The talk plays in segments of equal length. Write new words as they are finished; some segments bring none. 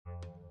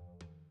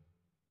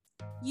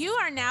You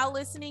are now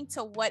listening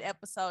to What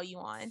Episode You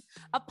On,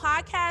 a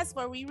podcast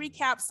where we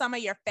recap some of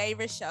your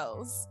favorite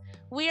shows.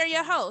 We are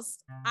your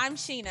hosts. I'm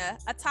Sheena,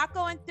 a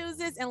taco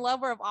enthusiast and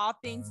lover of all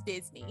things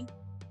Disney.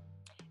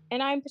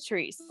 And I'm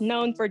Patrice,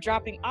 known for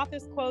dropping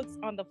office quotes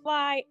on the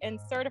fly and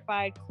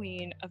certified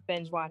queen of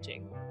binge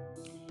watching.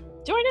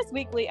 Join us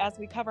weekly as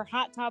we cover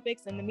hot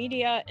topics in the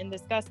media and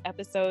discuss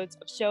episodes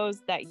of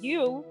shows that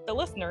you, the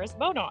listeners,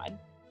 vote on.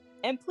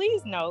 And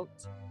please note,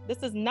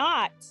 this is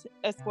not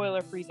a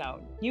spoiler-free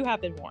zone. You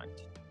have been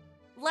warned.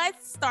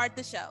 Let's start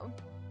the show.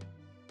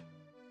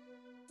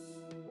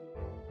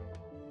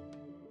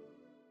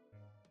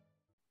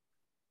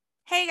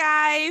 Hey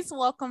guys,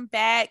 welcome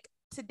back.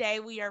 Today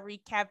we are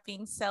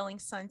recapping Selling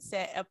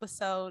Sunset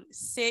episode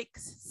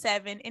 6,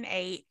 7, and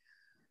 8.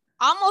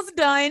 Almost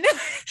done.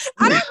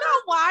 I don't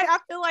know why. I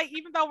feel like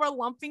even though we're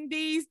lumping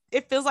these,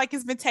 it feels like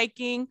it's been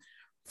taking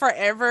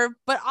forever,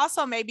 but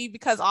also maybe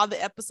because all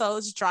the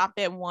episodes drop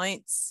at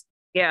once.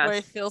 Yeah. Where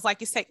it feels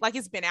like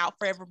it's been out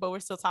forever, but we're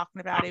still talking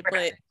about it.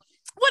 But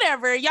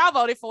whatever, y'all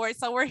voted for it,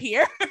 so we're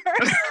here.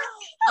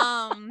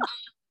 How's it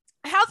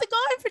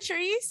going,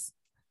 Patrice?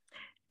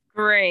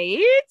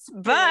 Great,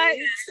 but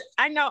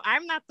I know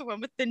I'm not the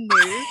one with the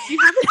news. You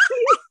have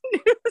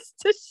any news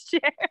to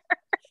share?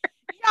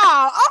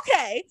 Y'all,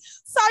 okay.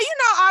 So,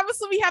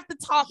 obviously we have to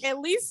talk at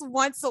least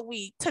once a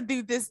week to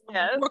do this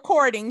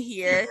recording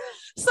here.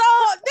 So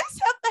this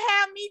helped to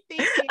have me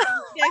thinking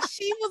that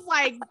she was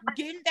like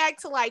getting back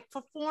to like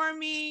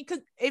performing. Because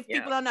if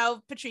people don't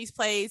know, Patrice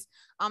plays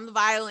the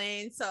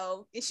violin.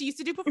 So she used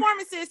to do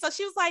performances. So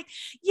she was like,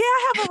 yeah,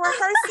 I have a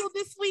rehearsal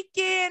this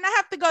weekend. I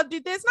have to go do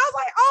this. And I was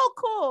like, oh,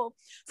 cool.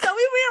 So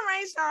we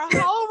rearranged our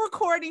whole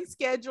recording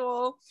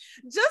schedule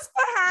just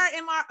for her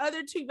and my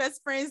other two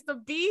best friends to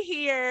be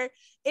here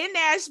in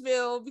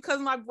Nashville because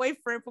my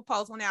boyfriend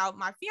proposed. Well, now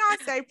my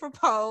fiance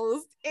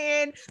proposed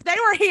and they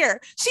were here.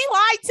 She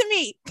lied to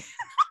me.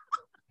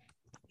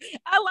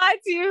 I lied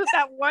to you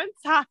that one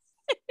time.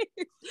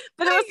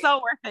 But it was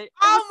so worth it.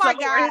 Oh my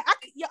God. Out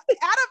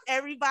of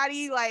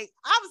everybody, like,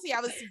 obviously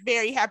I was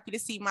very happy to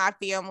see my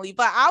family,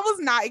 but I was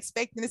not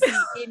expecting to see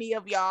any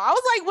of y'all. I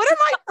was like, what are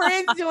my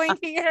friends doing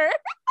here?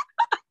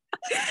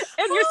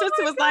 And your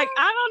sister was like,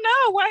 I don't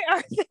know. Why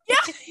are they?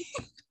 Yeah.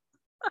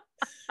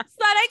 So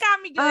they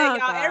got me good, y'all.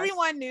 Gosh.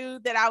 Everyone knew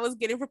that I was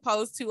getting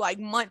proposed to like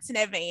months in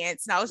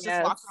advance, and I was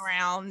just walking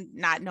around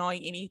not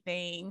knowing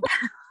anything.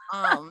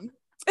 I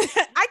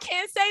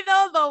can say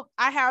though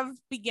I have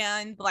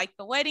begun like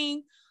the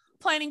wedding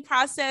planning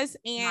process,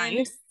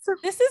 and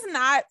this is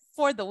not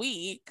for the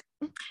week.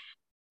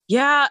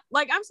 Yeah,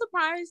 like I'm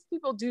surprised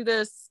people do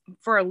this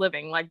for a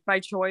living, like by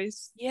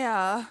choice.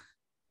 Yeah,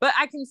 but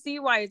I can see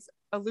why it's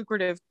a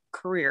lucrative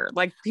career.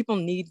 Like people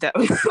need them.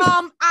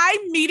 I'm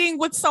meeting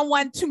with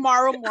someone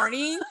tomorrow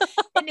morning,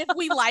 and if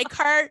we like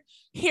her,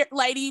 here,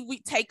 lady, we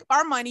take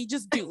our money.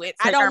 Just do it.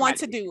 I don't want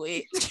to do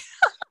it.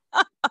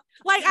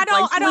 Like I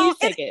don't, and I'm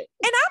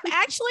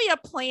actually a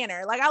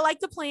planner. Like I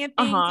like to plan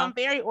things. I'm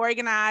very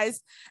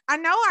organized. I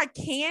know I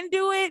can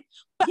do it,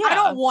 but I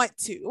don't want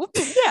to.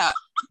 Yeah,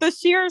 the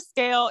sheer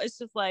scale is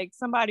just like,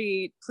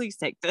 somebody please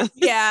take this.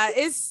 Yeah,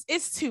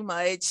 it's too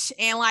much,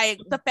 and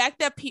like the fact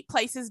that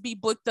places be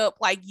booked up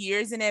like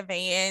years in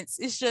advance,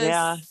 it's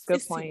just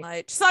good point. Too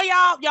much. So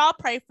y'all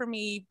pray for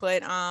me,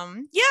 but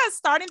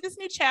starting this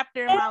new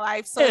chapter in my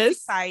life, so it's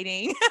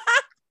exciting.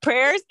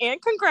 Prayers and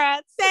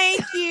congrats.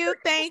 Thank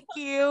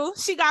you.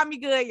 She got me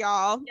good,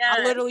 y'all. Yes.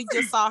 I literally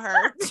just saw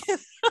her.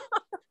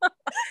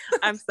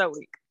 I'm so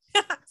weak.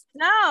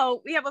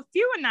 No, we have a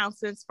few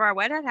announcements for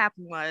what had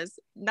happened. Was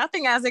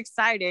nothing as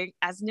exciting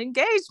as an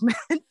engagement.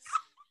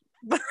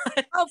 But...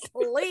 Oh,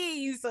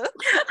 please. So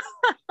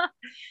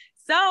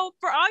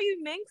for all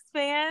you Minx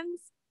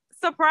fans,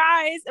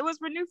 surprise, it was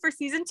renewed for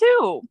season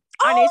 2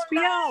 on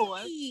HBO.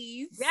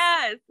 Nice.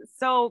 Yes.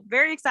 So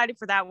very excited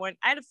for that one.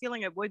 I had a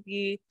feeling it would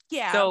be.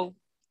 Yeah. So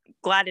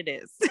glad it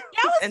is. Yeah,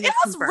 it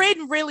was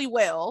written really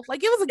well.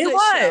 Like it was a good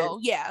show.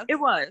 Yeah. It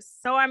was.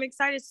 So I'm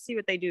excited to see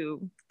what they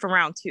do for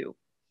round 2.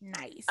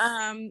 Nice.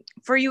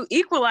 For you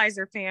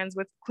Equalizer fans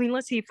with Queen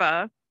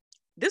Latifah,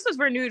 this was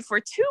renewed for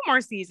 2 more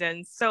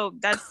seasons. So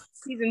that's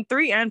season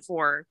 3 and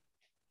 4.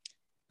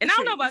 And I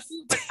don't know about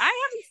you, but I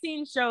haven't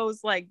seen shows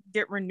like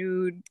get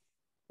renewed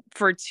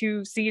for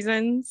 2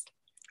 seasons.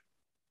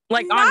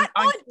 Like not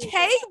on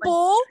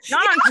cable. Like,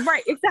 not on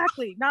right,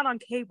 exactly. Not on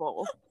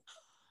cable.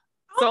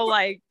 So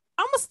like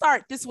I'm gonna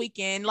start this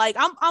weekend. Like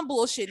I'm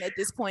bullshitting at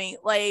this point.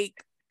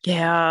 Like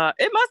yeah,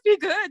 it must be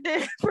good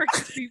then for it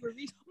to be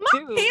released.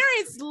 My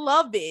parents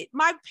love it.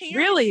 My parents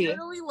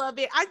really love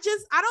it. I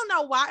don't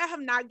know why I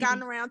have not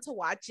gotten around to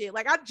watch it.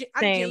 Like I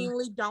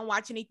genuinely don't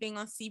watch anything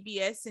on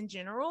CBS in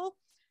general.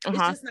 It's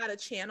just not a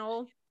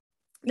channel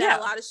that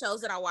a lot of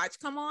shows that I watch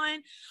come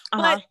on.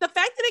 But the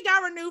fact that it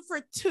got renewed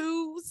for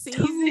 2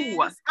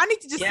 seasons, I need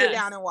to just sit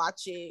down and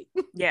watch it.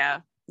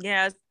 Yeah.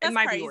 Yes. It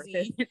might be worth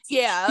it.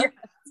 Yeah. Yes.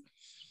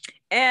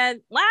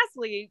 And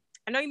lastly,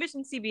 I know you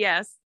mentioned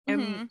CBS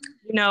and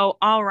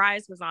All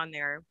Rise was on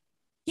there.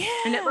 Yeah.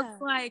 And it looks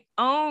like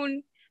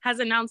OWN has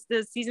announced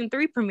the season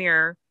 3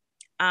 premiere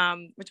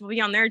which will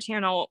be on their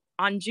channel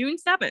on June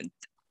 7th.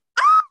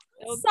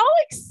 So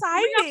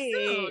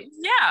excited.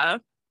 Yeah.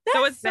 That's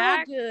so it's so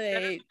back.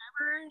 good.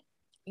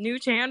 New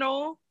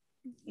channel.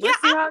 Let's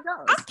see how it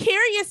goes. I'm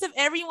curious if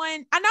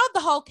everyone, I know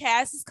the whole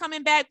cast is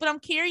coming back, but I'm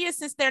curious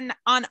since they're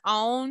on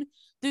OWN,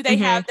 do they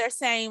have their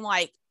same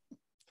like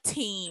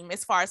team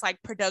as far as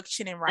like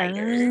production and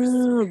writers?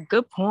 Oh,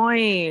 good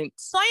point.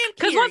 So I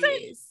am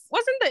curious.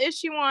 Wasn't the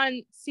issue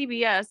on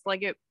CBS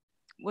like it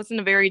wasn't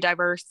a very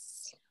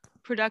diverse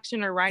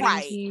production or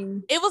writing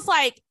team? It was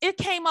like it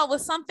came up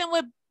with something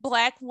with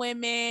Black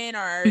women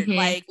or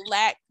like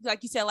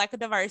you said, lack of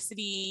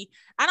diversity.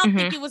 I don't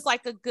think it was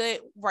like a good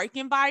work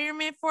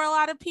environment for a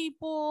lot of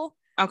people.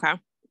 Okay.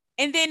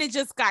 And then it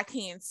just got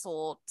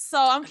canceled. So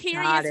I'm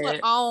curious with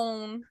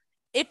OWN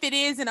if it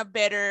is in a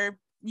better,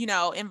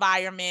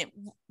 environment,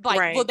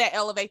 like will that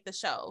elevate the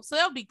show? So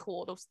that'll be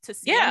cool to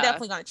see. I'm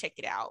definitely gonna check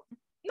it out.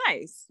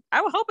 Nice.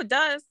 I would hope it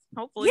does.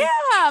 Hopefully.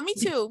 Yeah, me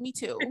too.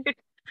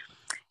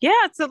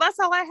 Yeah, so that's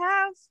all I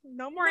have.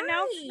 No more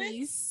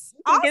announcements.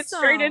 Awesome. Get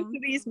straight into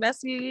these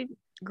messy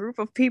group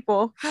of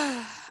people.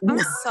 I'm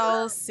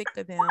so sick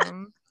of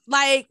them.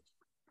 Like,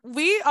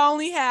 we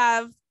only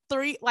have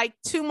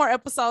 2 more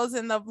episodes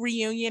in the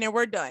reunion and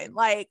we're done.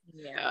 Like,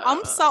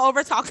 I'm so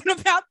over talking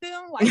about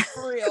them, like,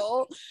 for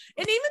real.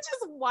 And even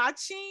just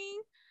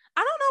watching,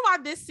 I don't know why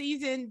this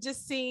season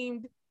just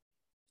seemed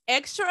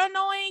extra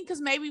annoying,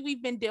 because maybe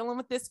we've been dealing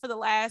with this for the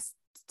last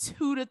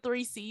 2 to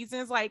 3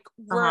 seasons. Like,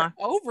 we're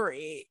over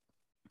it.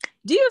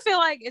 Do you feel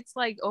like it's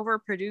like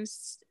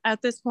overproduced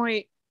at this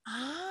point?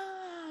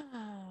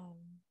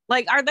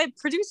 Like, are the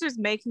producers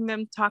making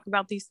them talk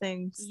about these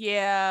things?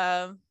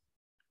 Yeah,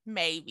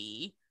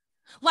 maybe.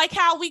 Like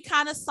how we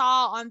kind of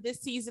saw on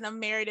this season of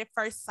Married at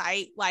First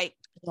Sight, like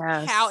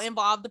how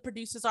involved the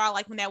producers are.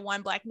 Like when that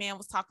one Black man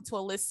was talking to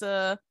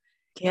Alyssa.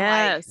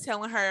 And, like,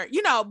 telling her,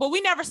 but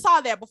we never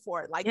saw that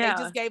before. Like they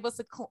just gave us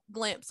a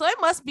glimpse. So it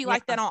must be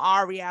like that on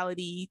all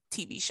reality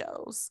TV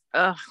shows.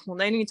 Well,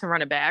 they need to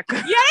run it back.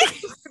 Yeah,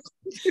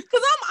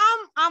 because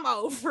I'm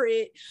over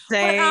it.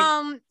 Same,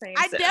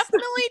 I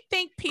definitely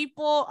think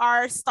people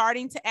are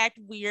starting to act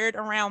weird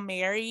around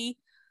Mary,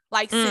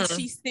 like since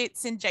she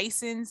sits in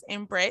Jason's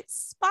and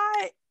Brett's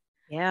spot.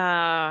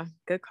 Yeah,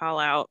 good call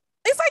out.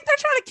 It's like they're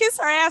trying to kiss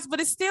her ass,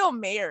 but it's still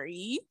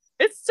Mary.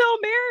 It's still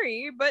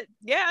Mary, but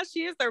yeah,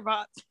 she is their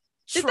boss.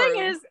 The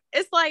thing is,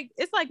 it's like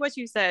what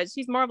you said.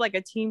 She's more of like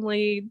a team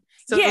lead,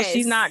 so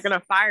she's not gonna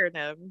fire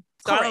them.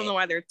 So I don't know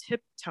why they're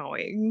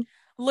tiptoeing.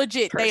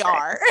 Legit, they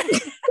are.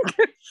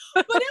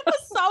 But it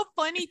was so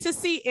funny to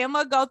see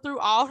Emma go through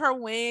all her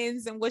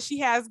wins and what she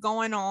has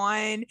going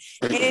on.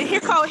 And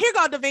here go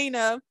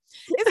Davina.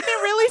 It's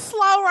been really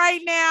slow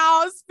right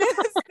now. It's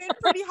been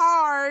pretty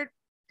hard.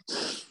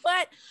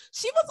 But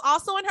she was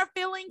also in her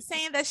feelings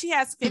saying that she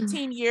has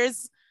 15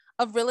 years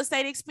of real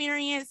estate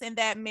experience and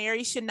that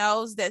Mary should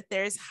knows that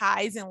there's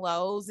highs and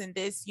lows in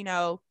this,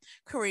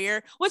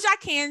 career, which I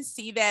can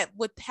see that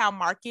with how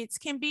markets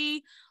can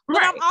be.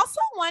 But I'm also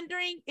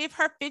wondering if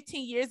her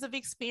 15 years of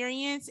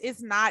experience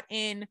is not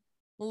in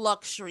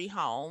luxury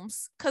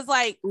homes. Cause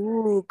like,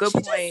 ooh, good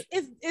point.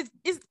 It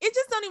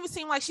just don't even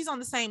seem like she's on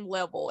the same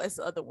level as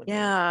other women.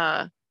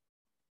 Yeah.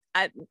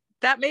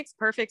 That makes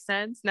perfect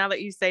sense now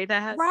that you say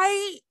that.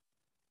 Right.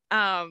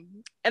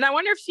 And I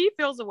wonder if she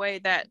feels a way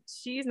that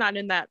she's not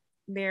in that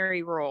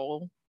Mary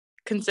role,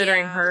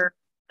 considering her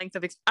length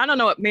of I don't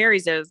know what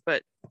Mary's is,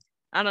 but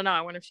I don't know.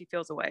 I wonder if she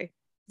feels a way.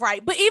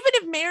 Right. But even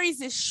if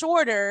Mary's is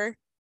shorter,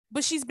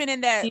 but she's been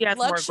in that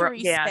luxury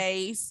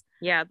space.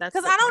 Yeah, that's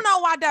because I don't know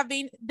why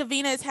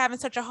Davina is having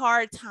such a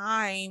hard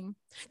time.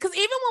 Because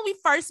even when we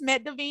first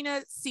met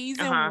Davina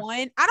season 1,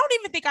 I don't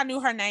even think I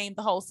knew her name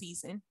the whole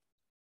season.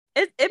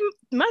 It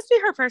must be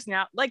her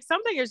personality. Like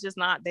something is just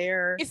not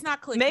there. It's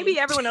not clicking. Maybe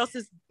everyone else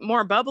is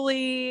more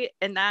bubbly,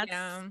 and that's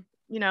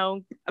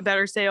a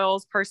better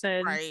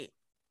salesperson. Right.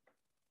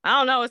 I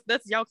don't know.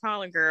 That's y'all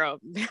calling, girl.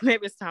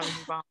 Maybe it's time to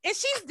move on. And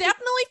she's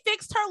definitely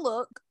fixed her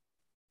look.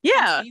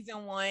 Yeah.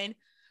 Season 1.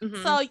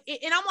 Mm-hmm. So,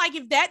 and I'm like,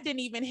 if that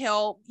didn't even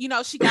help,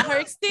 she got her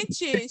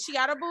extension, she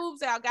got her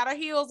boobs out, got her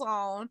heels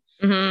on.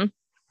 Mm-hmm.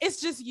 It's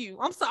just you.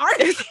 I'm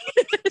sorry.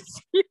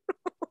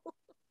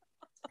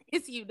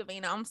 It's you,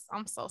 Davina.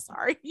 I'm so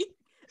sorry.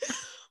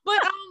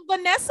 But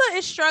Vanessa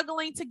is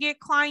struggling to get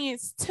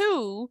clients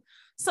too.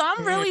 So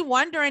I'm really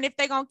wondering if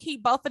they're going to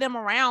keep both of them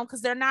around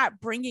because they're not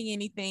bringing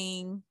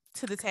anything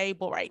to the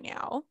table right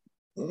now.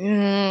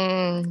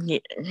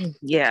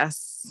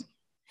 Yes.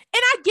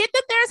 And I get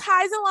that there's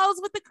highs and lows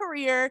with the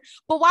career,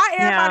 but why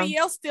everybody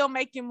else still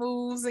making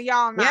moves and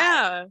y'all not?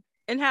 Yeah.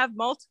 And have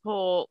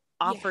multiple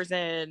offers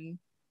in.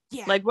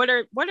 Yeah. Like what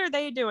are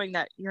they doing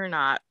that you're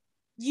not?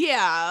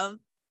 Yeah.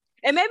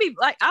 And maybe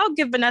like I'll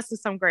give Vanessa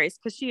some grace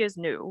because she is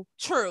new.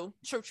 True.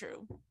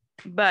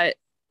 But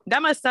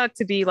that must suck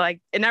to be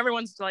like, and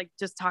everyone's like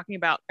just talking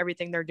about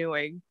everything they're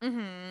doing. Mm-hmm.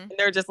 And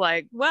they're just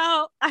like,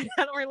 well, I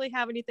don't really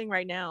have anything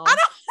right now. I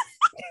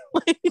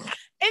don't.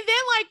 And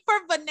then like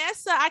for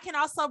Vanessa, I can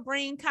also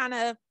bring kind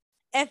of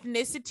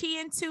ethnicity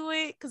into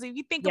it. Because if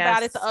you think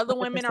about it, the other 100%.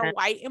 Women are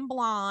white and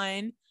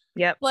blonde.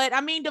 Yep. But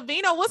I mean,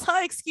 Davina, what's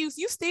her excuse?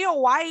 You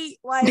still white.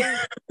 Like,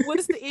 what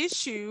is the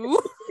issue?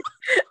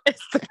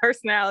 It's the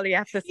personality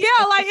at this.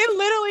 Yeah, like it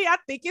literally, I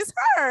think it's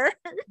her.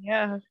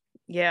 Yeah.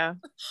 Yeah.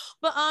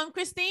 But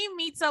Christine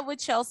meets up with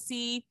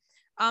Chelsea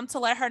to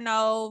let her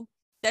know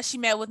that she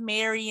met with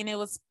Mary and it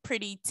was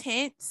pretty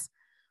tense.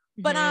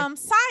 But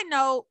side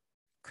note,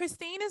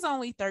 Christine is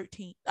only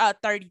 33.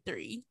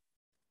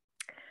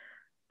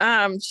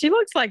 She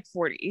looks like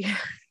 40.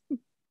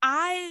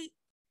 I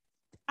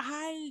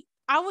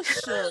was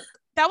shook.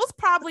 That was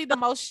probably the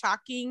most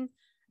shocking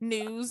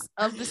news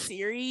of the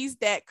series,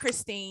 that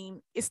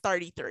Christine is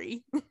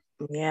 33.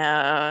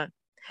 Yeah.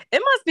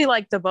 It must be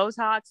like the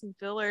Botox and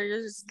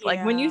fillers. Yeah.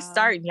 Like when you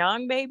start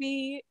young,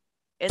 baby,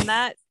 and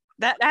that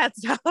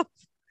adds up.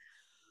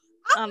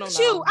 I don't know.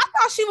 I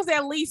thought she was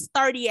at least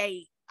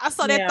 38. I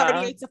saw that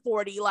 38 to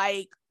 40.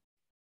 Like,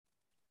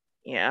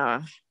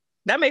 yeah.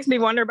 That makes me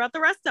wonder about the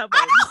rest of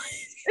them.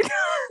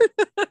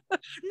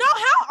 No,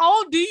 how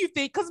old do you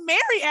think? Because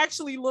Mary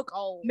actually look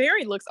old.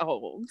 Mary looks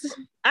old.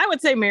 I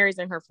would say Mary's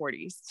in her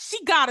 40s.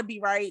 She gotta be,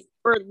 right?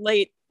 Or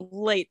late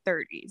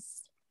 30s.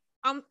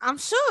 I'm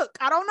shook.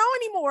 I don't know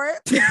anymore.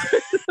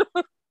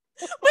 But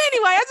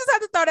anyway, I just had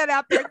to throw that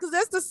out there because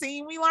that's the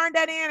scene we learned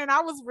that in, and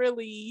I was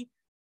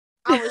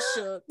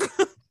shook.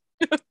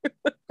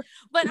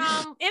 But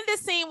in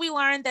this scene, we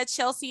learned that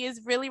Chelsea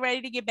is really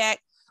ready to get back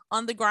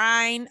on the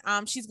grind.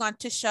 She's going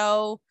to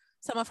show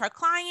some of her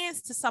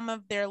clients to some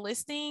of their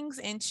listings,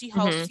 and she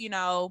hopes,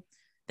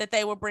 that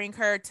they will bring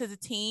her to the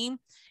team.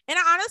 And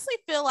I honestly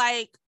feel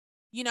like,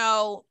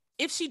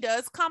 if she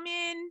does come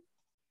in,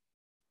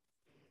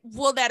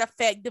 will that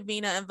affect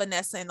Davina and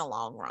Vanessa in the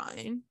long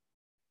run?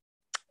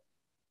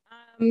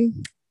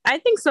 I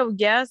think so,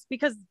 yes,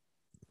 because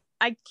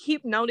I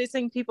keep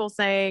noticing people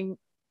saying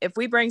if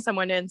we bring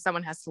someone in,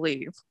 someone has to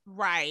leave.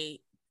 Right.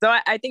 So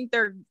I think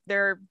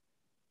they're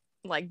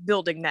like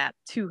building that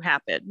to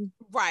happen.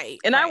 Right.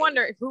 And right. I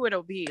wonder who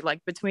it'll be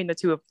like between the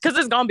two, because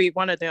it's gonna be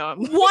one of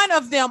them. One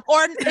of them,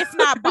 or if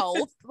not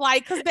both.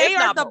 Like, because they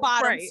are the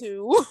bottom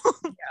two.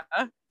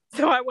 Yeah.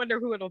 So I wonder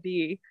who it'll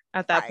be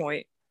at that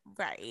point.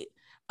 Right.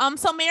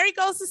 So Mary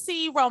goes to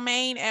see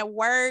Romaine at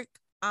work.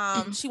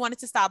 She wanted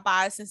to stop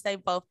by since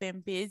they've both been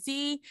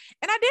busy.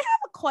 And I did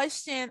have a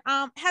question.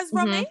 Has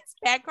Romaine's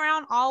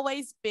background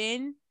always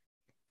been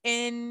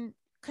in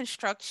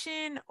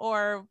construction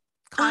or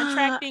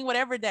contracting,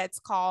 whatever that's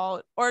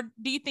called? Or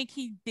do you think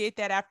he did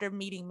that after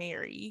meeting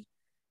Mary?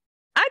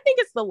 I think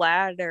it's the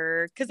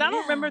latter, because I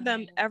don't remember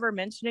them ever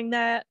mentioning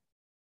that.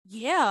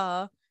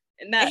 Yeah.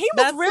 And he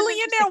was really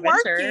in there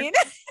working.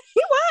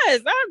 He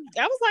was.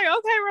 I was like,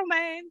 okay,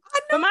 Romaine.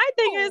 But my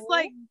thing is,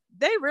 like,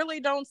 they really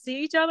don't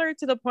see each other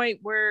to the point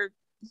where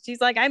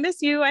she's like, I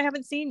miss you. I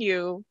haven't seen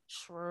you.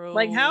 True.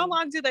 Like, how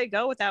long do they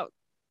go without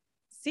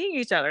seeing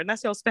each other? And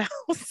that's your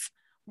spouse.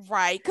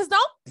 Right. Because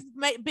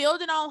don't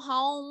building on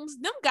homes,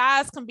 them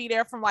guys can be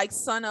there from like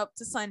sun up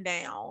to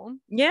sundown.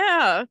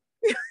 Yeah.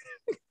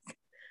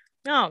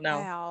 Oh, no.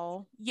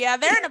 Wow. Yeah,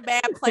 they're in a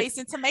bad place.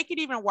 And to make it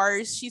even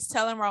worse, she's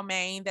telling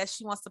Romaine that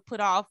she wants to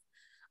put off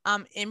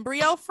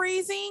embryo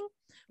freezing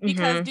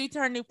because due to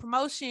her new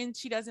promotion,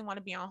 she doesn't want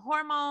to be on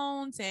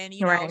hormones, and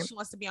she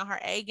wants to be on her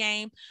A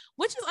game,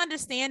 which is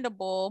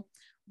understandable.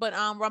 But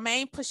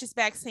Romaine pushes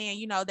back,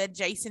 saying, that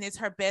Jason is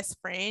her best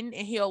friend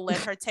and he'll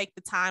let her take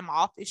the time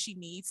off if she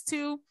needs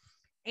to.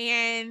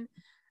 And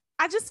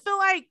I just feel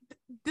like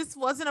this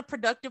wasn't a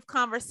productive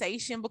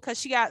conversation because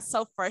she got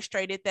so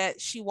frustrated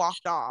that she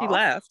walked off. She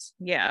left.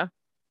 Yeah.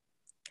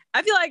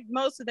 I feel like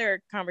most of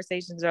their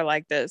conversations are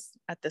like this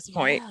at this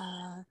point.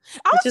 I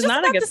was just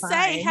about to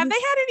say, have they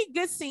had any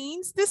good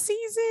scenes this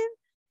season?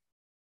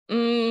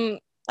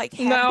 Like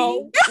happy?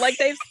 No, like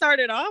they've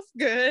started off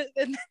good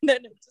and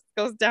then it just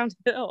goes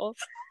downhill.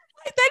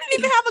 Like they didn't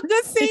even have a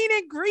good scene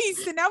in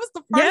Greece, and that was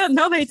the first. Yeah,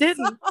 no, they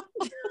didn't.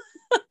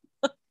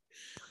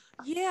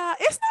 Yeah,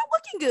 it's not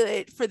looking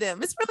good for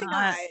them. It's really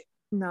not.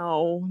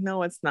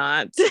 No, it's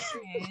not.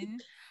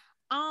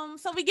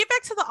 So we get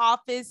back to the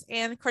office,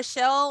 and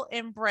Chrishell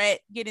and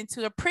Brett get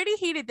into a pretty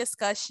heated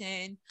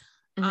discussion.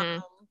 And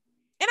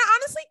I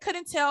honestly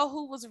couldn't tell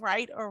who was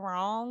right or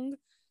wrong.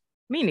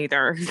 Me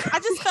neither. I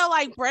just felt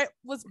like Brett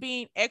was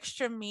being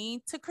extra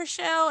mean to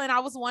Chrishell, and I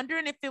was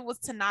wondering if it was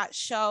to not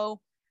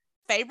show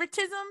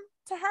favoritism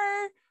to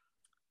her,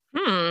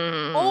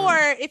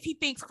 or if he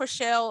thinks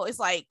Chrishell is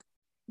like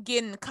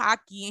getting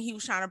cocky and he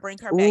was trying to bring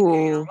her back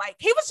down. Like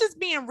he was just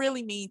being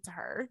really mean to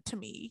her, to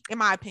me, in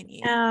my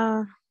opinion.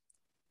 I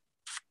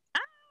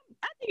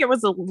think it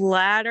was the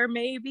latter,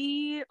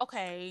 maybe.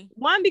 Okay.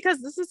 One,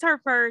 because this is her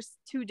first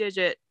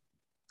 2-digit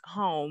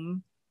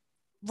home.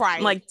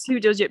 Right. Like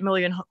 $2-digit $1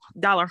 million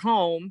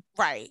home.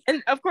 Right.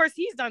 And of course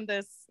he's done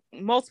this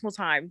multiple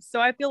times. So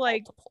I feel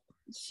like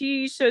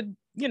she should,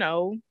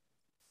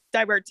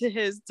 divert to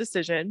his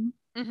decision.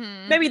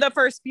 Maybe the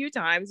first few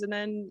times and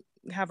then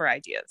have her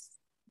ideas.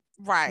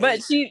 Right.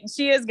 But she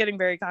is getting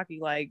very cocky,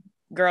 like,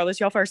 girl, it's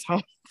your first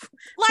home.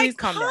 Like, please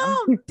calm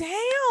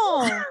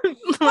down.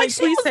 Like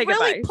she was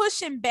really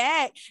pushing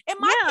back. And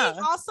my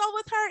thing also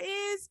with her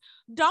is,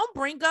 don't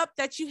bring up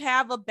that you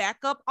have a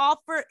backup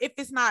offer if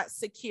it's not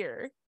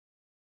secure.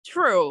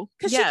 True.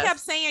 Because she kept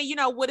saying, you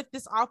know, what if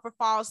this offer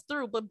falls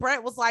through? But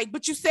Brett was like,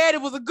 but you said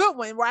it was a good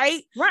one,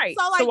 right? Right.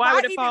 So, like, so why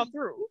would it fall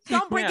through?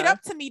 Don't bring it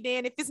up to me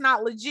then if it's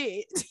not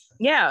legit.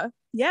 Yeah.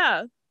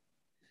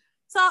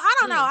 So I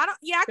don't know. I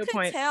Good couldn't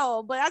point.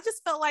 tell, but I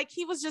just felt like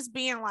he was just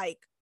being like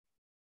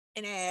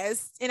an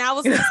ass. And I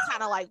was just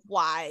kind of like,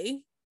 why?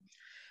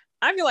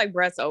 I feel like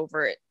Brett's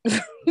over it.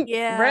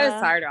 Yeah. Brett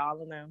is tired of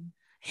all of them.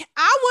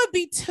 I would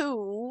be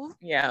too.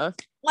 Yeah.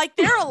 Like,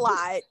 they're a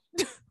lot.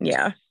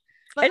 Yeah.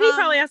 But, and he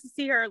probably has to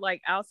see her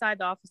like outside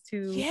the office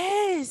too.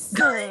 Yes. That's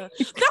what I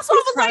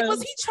was like,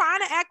 was he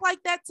trying to act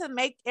like that to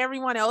make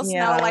everyone else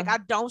know like I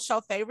don't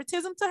show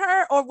favoritism to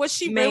her? Or was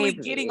she really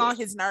getting on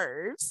his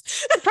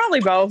nerves? Probably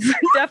both.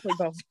 Definitely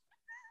both.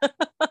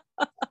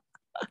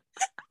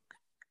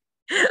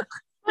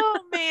 Oh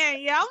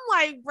man, yeah. I'm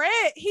like,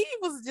 Brett, he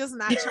was just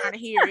not trying to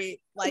hear it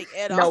like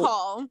at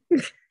all.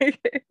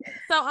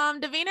 So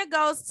Davina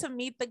goes to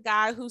meet the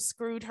guy who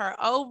screwed her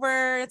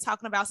over,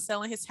 talking about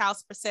selling his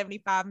house for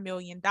 $75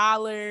 million.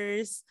 I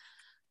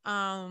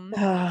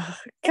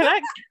think I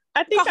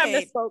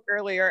misspoke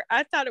earlier.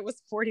 I thought it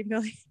was 40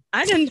 million.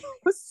 I didn't know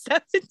it was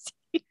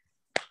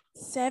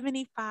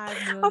 75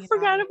 million. I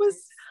forgot it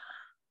was.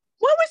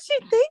 What was she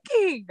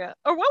thinking?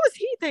 Or what was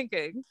he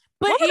thinking?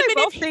 But what were they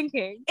both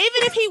thinking?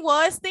 Even if he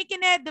was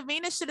thinking that,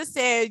 Davina should have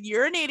said,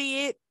 "You're an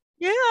idiot."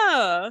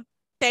 Yeah.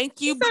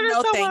 Thank you, but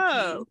no thank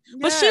you. Yes.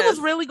 But she was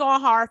really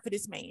going hard for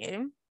this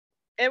man.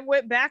 And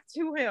went back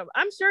to him.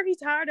 I'm sure he's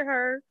tired of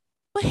her.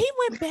 But he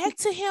went back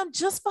to him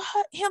just for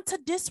him to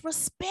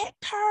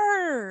disrespect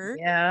her.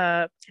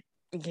 Yeah.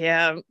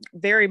 Yeah,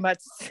 very much.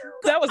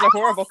 That was a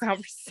horrible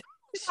conversation.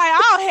 Like,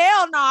 oh,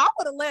 hell no. I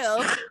would have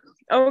left.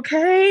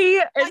 Okay.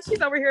 And like,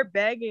 she's over here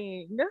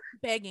begging.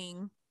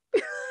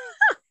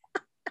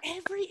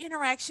 Every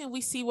interaction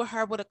we see with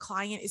her with a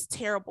client is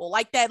terrible.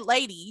 Like that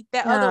lady,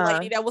 that other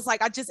lady that was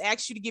like, I just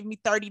asked you to give me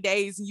 30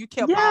 days and you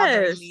kept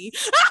bothering me.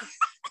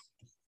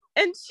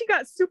 And she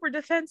got super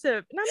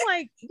defensive. And I'm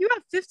like, you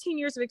have 15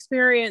 years of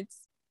experience.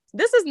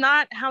 This is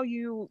not how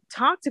you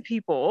talk to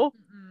people.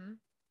 Mm-hmm.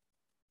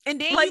 And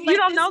then like you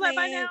don't know that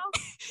by now.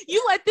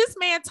 You let this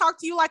man talk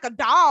to you like a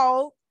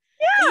dog.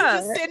 Yeah. You're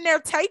just sitting there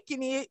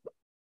taking it.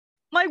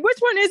 Like, which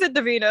one is it,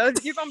 Davina?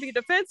 You're gonna be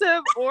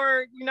defensive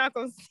or you're not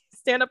gonna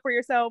stand up for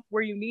yourself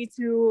where you need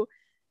to?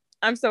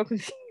 I'm so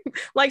confused.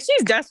 Like,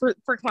 she's desperate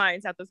for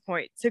clients at this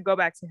point to go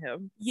back to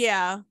him.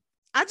 Yeah.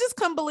 I just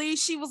couldn't believe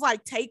she was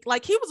like, he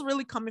was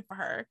really coming for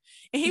her.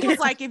 And he was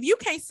like, if you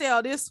can't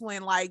sell this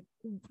one, like,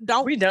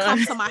 don't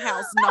come to my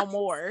house no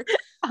more.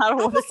 I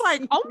was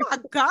like, oh my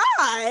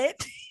God.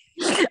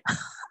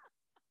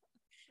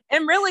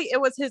 And really, it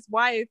was his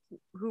wife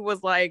who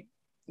was like,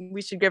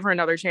 we should give her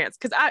another chance.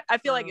 Because I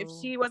feel like if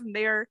she wasn't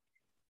there,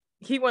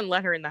 he wouldn't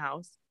let her in the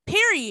house.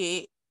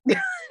 Period. And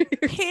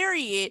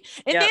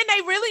then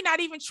they really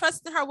not even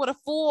trusting her with a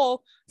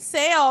full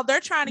sale. They're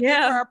trying to give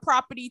her a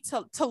property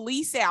to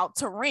lease out,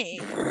 to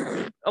rent.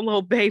 A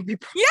little baby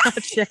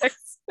project.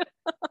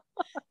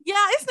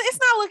 Yeah, it's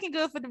not looking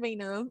good for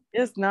Davina.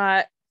 It's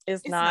not.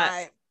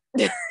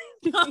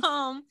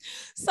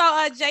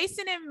 So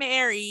Jason and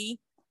Mary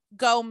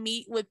go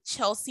meet with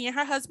Chelsea and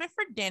her husband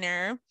for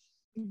dinner.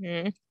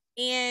 Mm-hmm.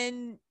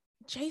 And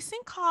Jason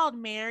called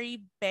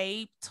Mary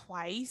babe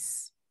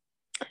twice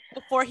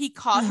before he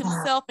called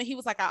himself, and he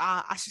was like,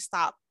 I should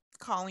stop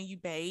calling you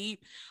babe.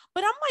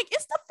 But I'm like,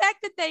 it's the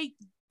fact that they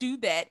do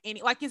that, and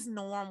like, it's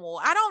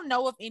normal. I don't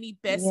know of any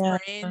best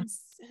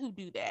friends who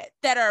do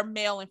that are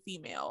male and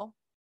female.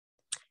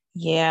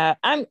 Yeah,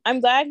 I'm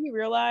glad he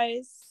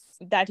realized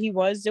that he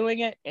was doing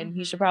it, and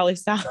he should probably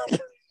stop.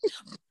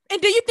 And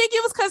do you think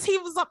it was because he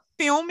was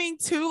filming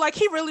too? Like,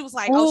 he really was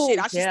like, oh shit,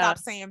 I should stop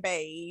saying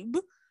babe.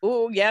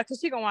 Oh yeah, because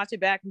she gonna watch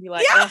it back and be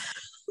like,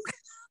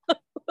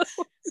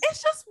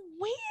 It's just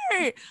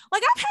weird.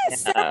 Like, I've had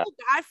several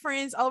guy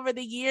friends over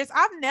the years.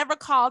 I've never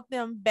called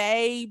them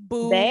babe,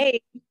 boo,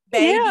 baby,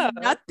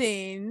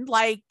 nothing.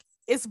 Like,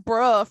 it's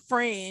bruh,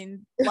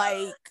 friend.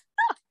 Like,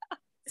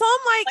 so I'm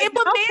like,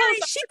 but Mary,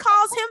 she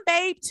calls him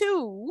babe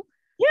too.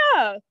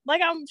 Yeah,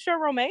 like, I'm sure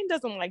Romaine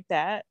doesn't like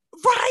that.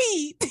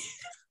 Right.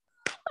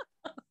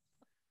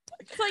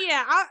 So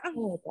yeah,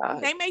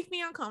 they make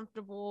me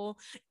uncomfortable.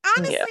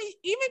 Honestly,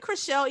 even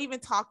Chrishell, even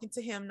talking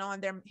to him,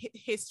 knowing their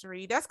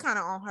history, that's kind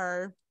of on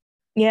her.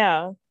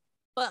 Yeah.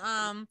 But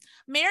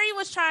Mary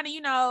was trying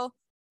to,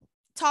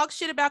 talk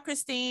shit about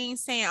Christine,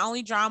 saying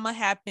only drama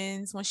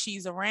happens when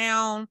she's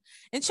around.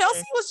 And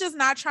Chelsea was just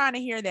not trying to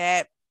hear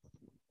that.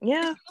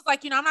 Yeah. She was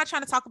like, I'm not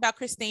trying to talk about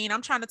Christine.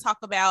 I'm trying to talk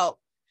about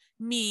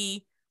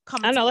me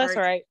coming I know, to that's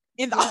work. right.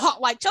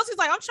 Like, Chelsea's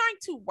like, I'm trying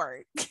to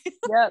work.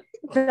 Yep.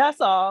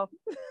 That's all.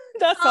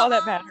 That's all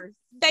that matters.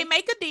 They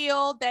make a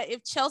deal that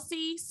if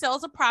Chelsea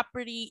sells a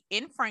property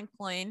in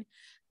Franklin,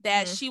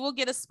 that she will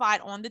get a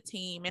spot on the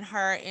team, and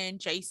her and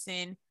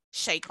Jason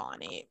shake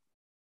on it.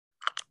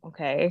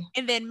 Okay.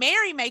 And then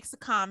Mary makes a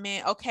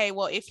comment, okay,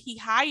 well, if he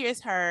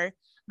hires her,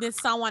 then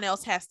someone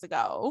else has to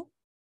go.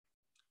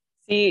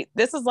 See,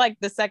 this is like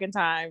the second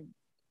time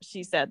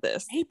she said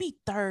this. Maybe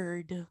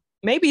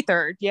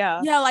third.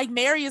 Yeah. Yeah, like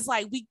Mary is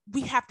like,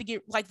 we have to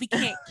get, like, we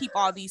can't keep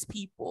all these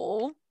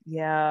people.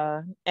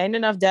 Yeah. Ain't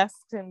enough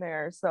desks in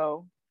there,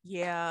 so.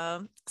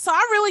 Yeah. So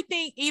I really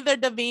think either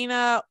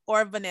Davina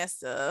or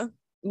Vanessa.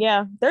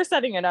 Yeah, they're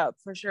setting it up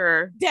for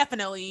sure.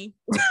 Definitely.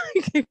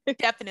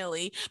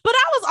 Definitely. But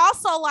I was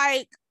also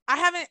like,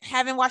 I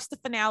haven't watched the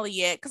finale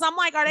yet, because I'm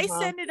like, are they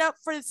setting it up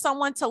for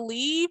someone to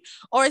leave,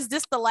 or is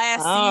this the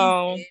last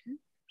season?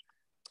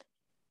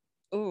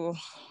 Ooh,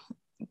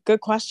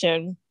 good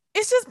question.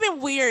 It's just been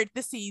weird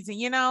this season,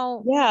 you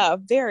know? Yeah,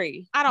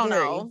 very. I don't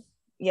know.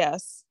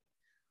 Yes.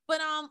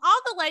 But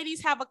all the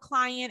ladies have a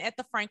client at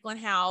the Franklin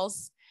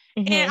house.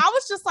 Mm-hmm. And I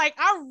was just like,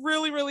 I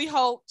really, really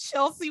hope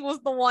Chelsea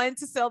was the one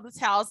to sell this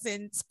house.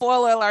 And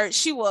spoiler alert,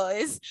 she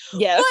was.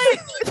 Yes.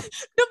 But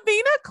the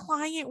Davina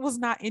client was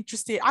not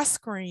interested. I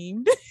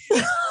screamed.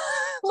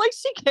 Like,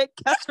 she can't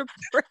catch a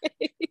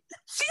break.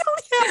 She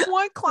only had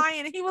one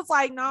client, and he was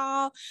like,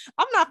 "Nah,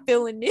 I'm not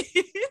feeling this.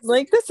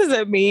 Like, this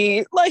isn't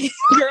me. Like,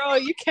 girl,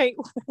 you can't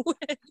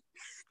win."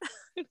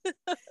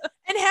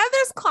 And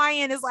Heather's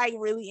client is like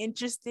really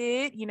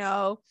interested, you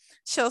know.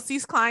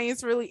 Chelsea's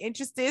client's really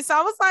interested. So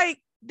I was like,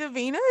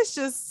 Davina is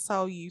just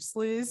so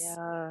useless.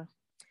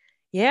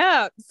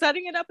 Yeah,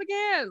 setting it up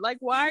again. Like,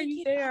 why are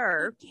you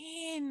there?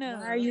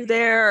 Why are you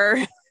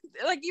there?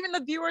 Like, even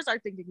the viewers are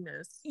thinking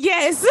this.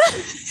 Yes.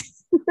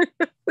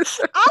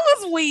 I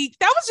was weak.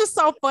 That was just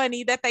so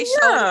funny that they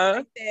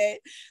showed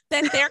like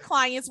that their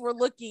clients were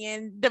looking,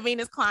 and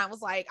Davina's client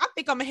was like, I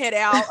think I'm gonna head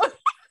out.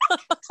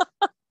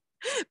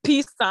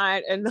 Peace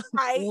sign and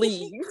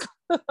leave.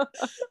 But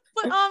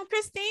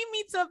Christine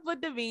meets up with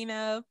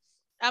Davina.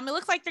 It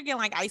looks like they're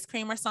getting like ice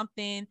cream or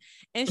something,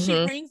 and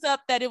she brings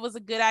up that it was a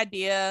good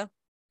idea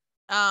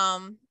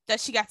that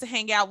she got to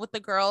hang out with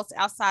the girls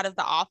outside of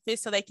the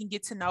office so they can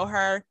get to know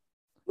her.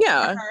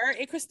 Yeah.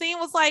 And Christine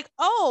was like,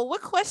 oh,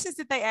 what questions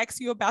did they ask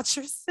you about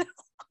yourself?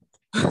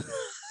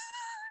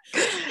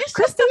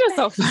 Christine is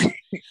so funny.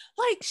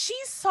 Like,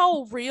 she's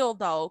so real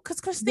though, because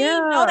Christine,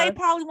 no, they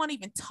probably weren't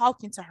even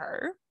talking to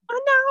her. I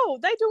know,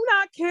 they do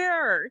not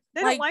care.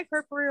 They don't like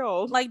her for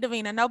real. Like,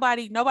 Davina,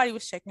 nobody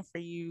was checking for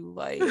you.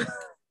 Like,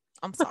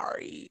 I'm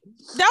sorry.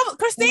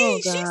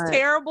 Christine, she's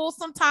terrible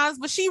sometimes,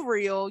 but she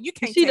real. You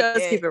can't. She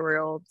does keep it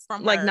real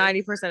from like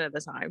 90% of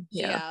the time.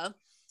 Yeah.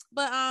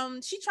 But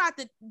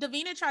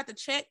Davina tried to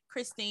check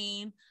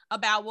Christine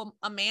about what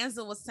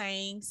Amanda was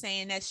saying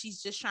that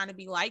she's just trying to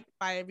be liked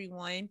by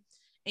everyone.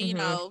 And you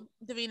know,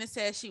 Davina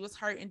said she was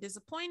hurt and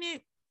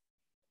disappointed.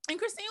 And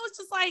Christine was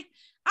just like,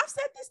 I've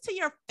said this to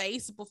your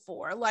face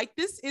before. Like,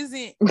 this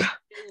isn't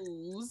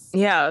news.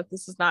 Yeah,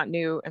 this is not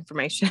new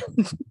information.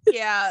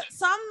 Yeah.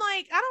 So I'm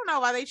like, I don't know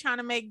why they're trying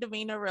to make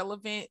Davina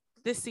relevant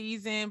this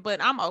season,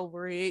 but I'm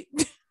over it.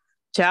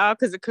 Child,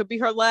 because it could be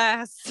her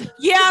last.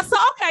 Yeah, so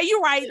okay,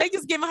 you're right. They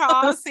just giving her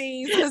all the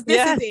scenes because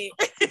this is it.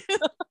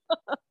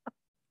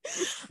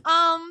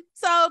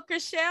 So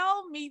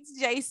Chrishell meets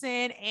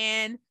Jason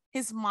and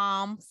his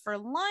mom for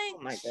lunch.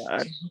 Oh my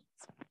god.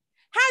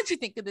 How did you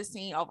think of the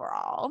scene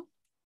overall?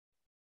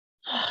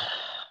 I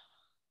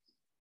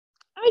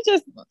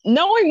just,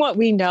 knowing what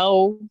we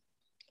know,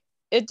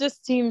 it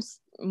just seems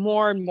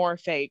more and more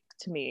fake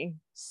to me.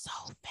 So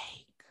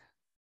fake.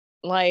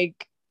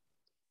 Like,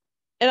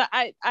 and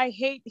I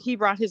hate he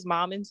brought his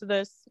mom into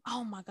this.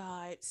 Oh my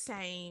god,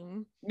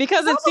 same.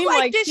 Because it seemed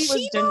like she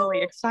was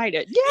genuinely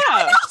excited.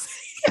 Yeah.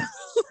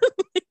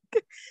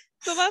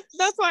 So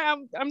that's why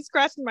I'm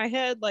scratching my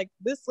head. Like,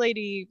 this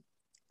lady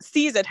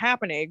sees it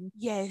happening.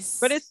 Yes.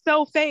 But it's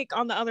so fake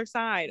on the other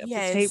side of the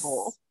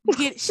table.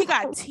 She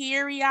got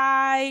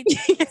teary-eyed,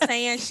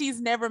 saying she's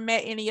never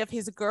met any of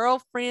his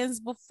girlfriends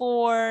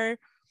before.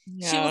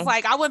 Yeah. She was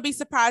like, I wouldn't be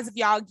surprised if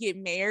y'all get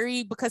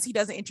married because he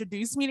doesn't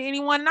introduce me to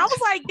anyone. And I was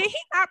like, did he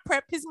not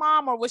prep his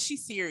mom, or was she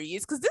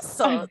serious? Because this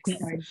sucks.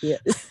 It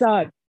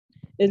sucks.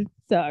 It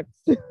sucks.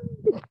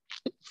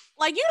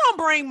 Like, you don't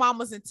bring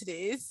mamas into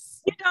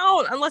this. You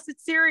don't, unless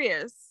it's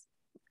serious.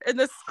 And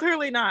this is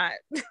clearly not.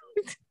 And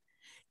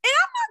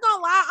I'm not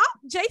gonna lie,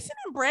 Jason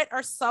and Brett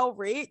are so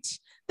rich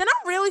that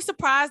I'm really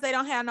surprised they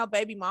don't have no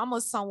baby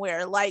mamas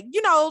somewhere. Like,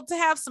 you know, to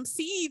have some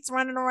seeds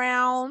running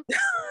around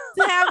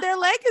to have their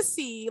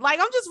legacy. Like,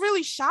 I'm just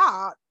really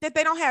shocked that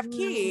they don't have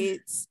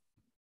kids.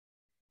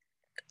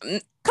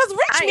 Because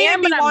rich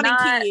men be wanting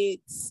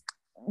kids.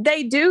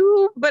 They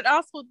do, but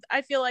also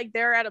I feel like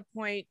they're at a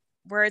point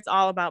where it's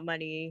all about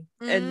money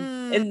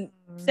and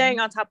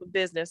staying on top of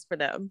business for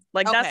them.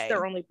 Like, that's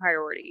their only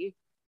priority.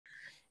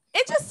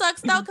 It just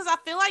sucks though, because I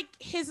feel like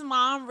his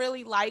mom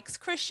really likes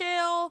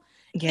Chrishell.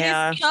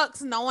 Yeah. It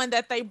sucks knowing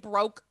that they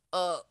broke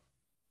up.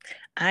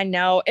 I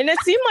know. And it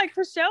seemed like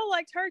Chrishell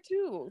liked her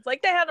too.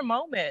 Like, they had a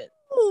moment.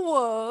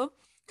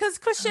 Because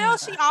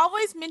Chrishell, she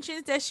always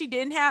mentions that she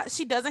doesn't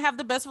have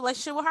the best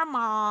relationship with her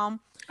mom.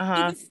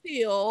 Even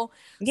still.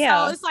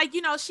 Yeah. So it's like,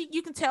 you know,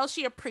 you can tell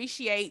she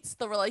appreciates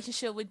the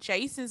relationship with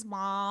Jason's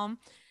mom.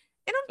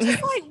 And I'm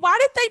just like, why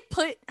did they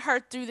put her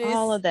through this?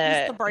 All of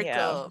that. Just to break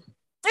up?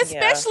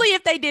 Especially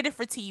if they did it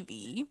for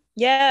TV.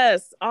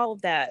 Yes, all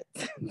of that.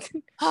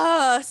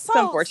 So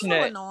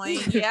unfortunate. So annoying.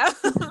 Yeah.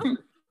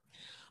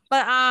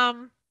 But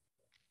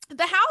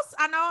the house,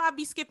 I know I'll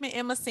be skipping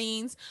Emma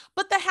scenes,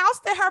 but the house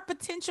that her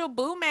potential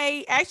boo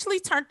made actually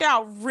turned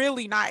out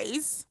really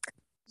nice.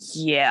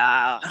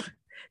 Yeah.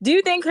 Do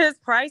you think his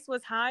price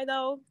was high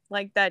though?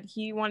 Like that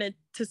he wanted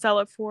to sell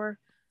it for?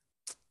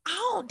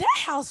 Oh, that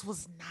house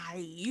was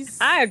nice.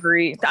 I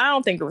agree. I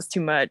don't think it was too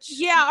much.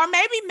 Yeah, or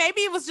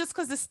maybe it was just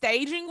because the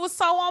staging was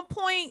so on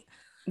point.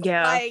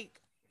 Yeah. Like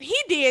he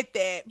did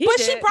that.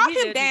 She brought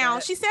him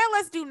down. She said,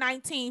 let's do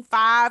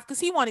 19.5 because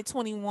he wanted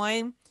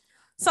 21.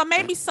 So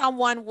maybe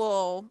someone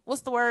will,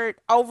 what's the word?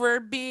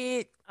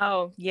 Overbid.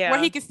 Oh, yeah.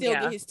 Where he can still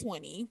get his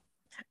 20.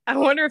 I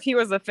wonder if he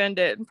was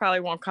offended and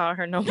probably won't call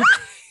her no more.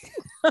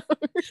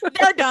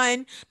 They're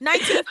done.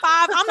 19.5.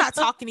 I'm not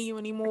talking to you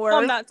anymore.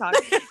 I'm not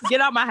talking.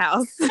 Get out my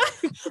house. But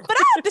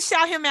I have to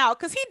shout him out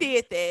because he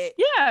did that.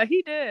 Yeah,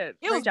 he did.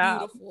 It was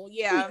beautiful.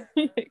 Yeah.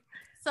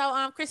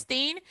 So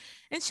Christine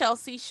and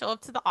Chelsea show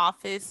up to the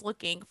office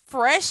looking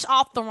fresh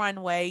off the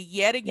runway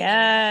yet again.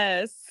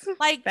 Yes.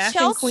 Like Fashion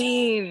Chelsea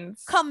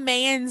queens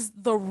commands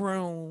the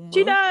room.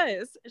 She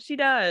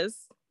does.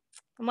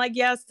 I'm like,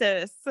 yes,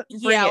 sis.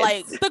 Yeah,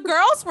 like the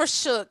girls were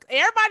shook.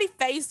 Everybody's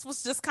face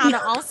was just kind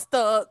of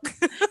unstuck.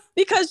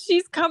 Because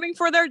she's coming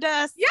for their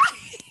desk. Yeah.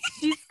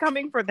 She's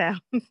coming for them.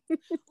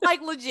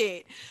 Like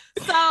legit.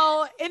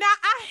 So, and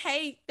I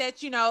hate that,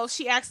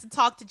 she asked to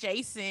talk to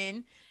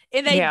Jason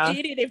and they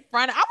did it in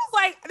front of, I was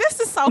like, this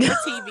is so for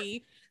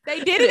TV.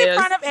 They did it in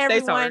front of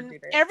everyone.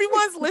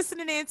 Everyone's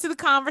listening into the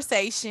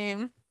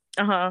conversation.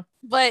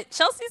 But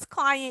Chelsea's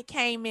client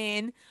came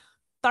in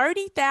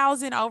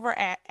 30,000 over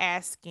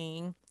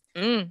asking.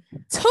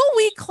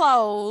 2-week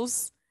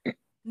close,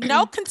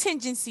 no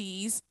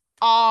contingencies,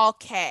 all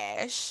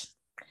cash.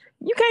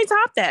 You can't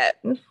top that.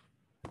 And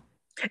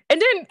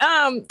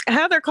then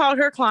Heather called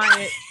her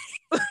client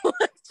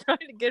trying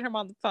to get him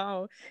on the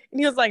phone, and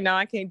he was like, no,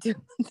 I can't do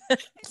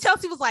that.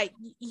 Chelsea was like,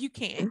 you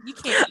can't do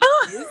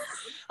this.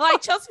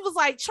 Like Chelsea was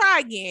like, try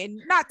again,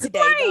 not today.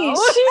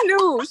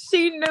 Right.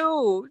 She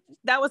knew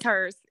that was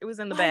hers. It was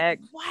in the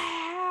bag.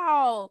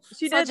 Wow.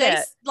 She did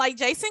that. Like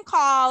Jason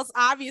calls,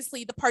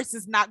 obviously the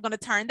person's not going to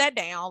turn that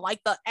down,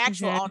 like the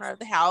actual owner of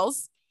the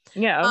house.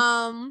 Yeah.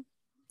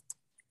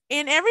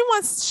 And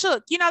everyone's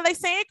shook. They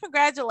saying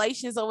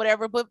congratulations or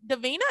whatever, but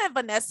Davina and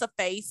Vanessa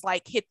face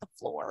like hit the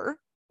floor.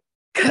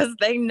 Because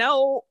they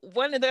know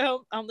one of them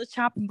on the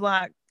chopping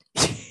block.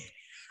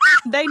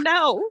 They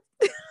know.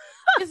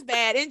 It's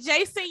bad. And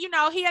Jason,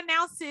 he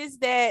announces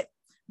that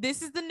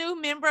this is the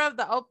new member of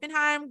the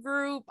Oppenheim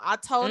group. I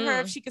told her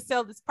if she could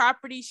sell this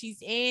property, she's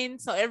in.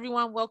 So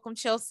everyone welcome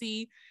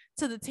Chelsea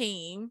to the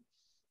team.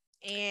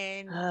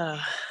 And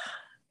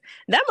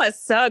that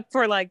must suck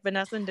for like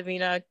Vanessa and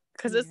Davina.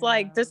 Because it's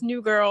like this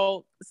new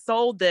girl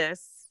sold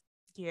this.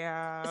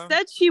 Yeah.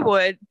 Said she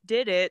would,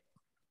 did it.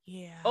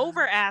 Yeah.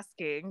 Over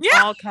asking.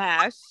 All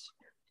cash.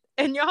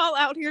 And y'all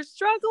out here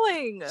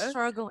struggling.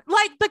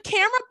 Like the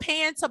camera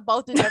panned to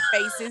both of their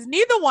faces.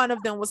 Neither one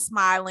of them was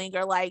smiling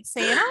or like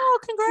saying, oh,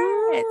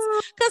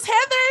 congrats. Because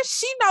Heather,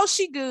 she knows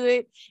she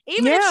good.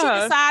 Even if she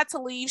decide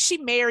to leave, she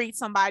married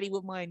somebody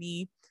with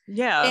money.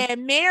 Yeah.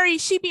 And Mary,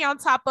 she be on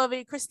top of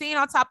it. Christine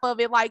on top of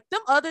it. Like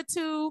them other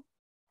two,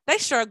 they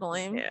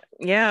struggling.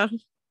 Yeah.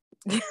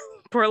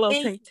 Poor little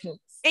thing.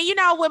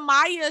 And when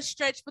Maya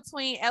stretched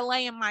between LA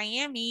and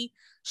Miami,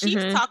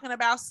 she's talking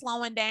about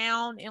slowing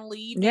down and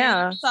leaving.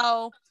 Yeah.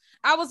 So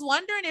I was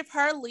wondering if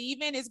her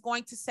leaving is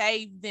going to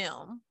save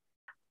them.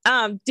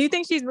 Do you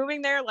think she's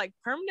moving there like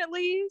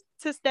permanently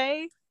to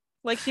stay?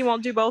 Like she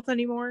won't do both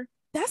anymore?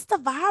 That's the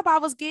vibe I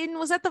was getting.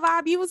 Was that the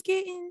vibe you was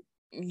getting?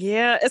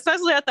 Yeah,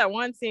 especially at that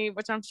one scene,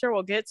 which I'm sure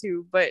we'll get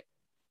to, but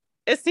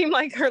it seemed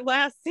like her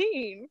last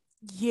scene.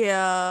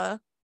 Yeah.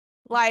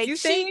 Like you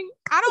think?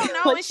 I don't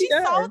know. And she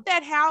sold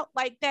that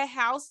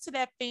house to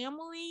that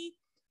family.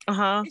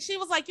 And she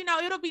was like,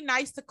 it'll be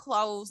nice to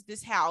close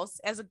this house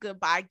as a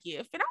goodbye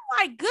gift. And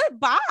I'm like,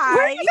 goodbye.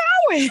 Where are you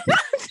going?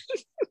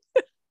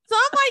 So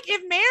I'm like,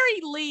 if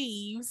Mary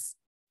leaves,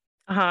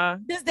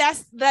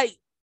 that's like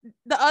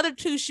the other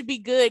two should be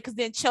good because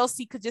then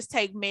Chelsea could just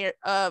take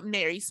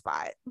Mary's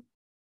spot.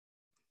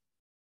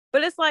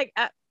 But it's like,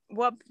 at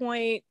what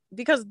point?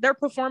 Because their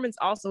performance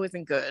also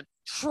isn't good.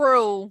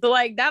 True. So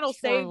like that'll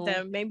save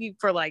them maybe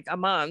for like a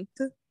month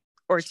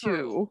or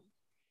two.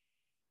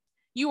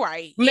 You're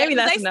right. Maybe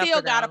that's they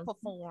still gotta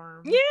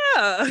perform.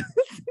 Yeah.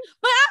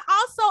 But I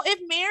also, if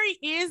Mary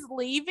is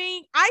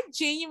leaving, I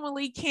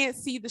genuinely can't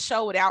see the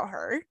show without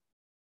her.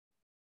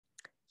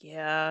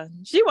 Yeah,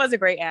 she was a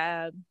great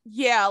ad.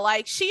 Yeah,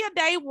 like she a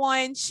day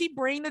one. She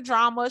bring the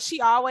drama.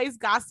 She always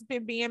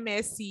gossiping, being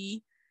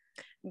messy.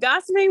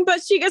 Gossiping,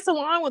 but she gets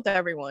along with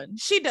everyone.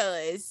 She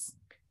does.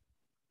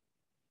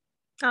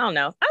 I don't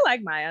know. I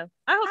like Maya.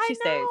 I hope she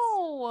stays.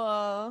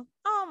 Oh,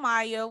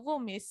 Maya, we'll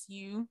miss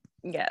you.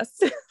 Yes.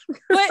 But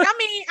I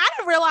mean, I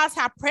didn't realize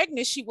how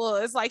pregnant she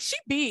was. Like, she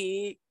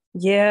big.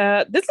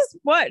 Yeah. This is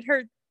what,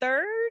 her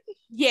third?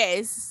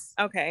 Yes.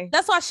 Okay.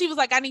 That's why she was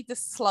like, I need to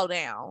slow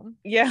down.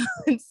 Yeah,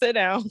 and sit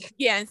down.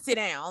 Yeah, and sit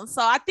down.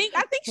 So I think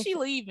she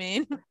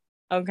leaving.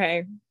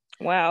 Okay.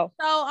 Wow.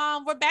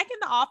 So we're back in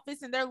the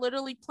office and they're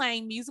literally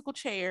playing musical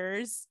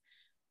chairs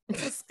to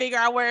figure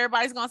out where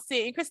everybody's gonna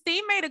sit. And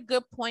Christine made a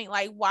good point.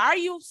 Like, why are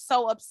you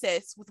so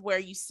obsessed with where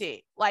you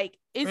sit? Like,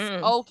 it's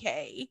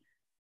okay.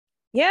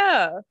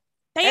 Yeah.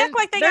 They act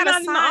like they got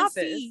assigned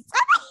seats.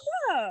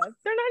 Yeah,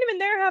 they're not even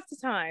there half the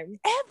time.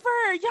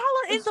 Ever. Y'all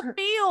are in the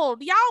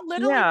field. Y'all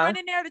literally run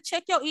in there to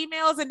check your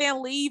emails and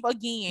then leave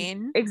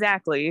again.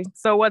 Exactly.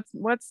 So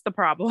what's the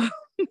problem?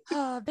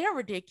 They're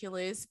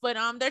ridiculous. But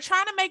they're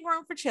trying to make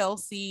room for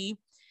Chelsea.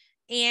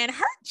 And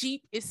her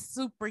Jeep is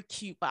super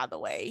cute, by the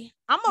way.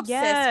 I'm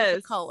obsessed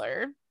with the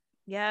color.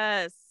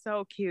 Yes,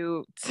 so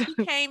cute. She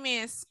came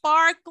in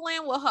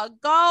sparkling with her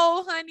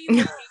gold, honey,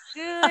 looking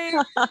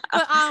good. But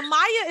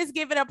Maya is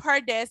giving up her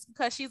desk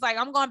because she's like,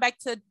 I'm going back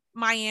to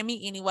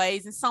Miami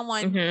anyways, and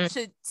someone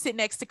should sit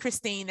next to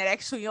Christine that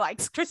actually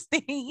likes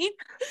Christine.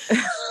 So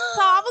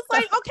I was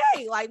like,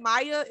 okay, like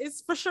Maya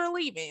is for sure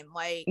leaving.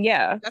 Like,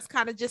 yeah, that's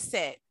kind of just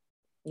set.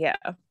 Yeah.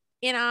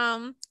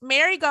 And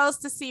Mary goes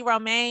to see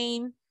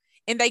Romaine.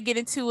 And they get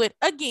into it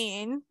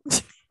again.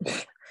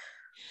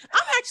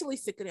 I'm actually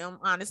sick of them,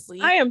 honestly.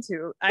 I am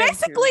too.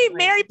 Basically,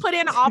 Mary put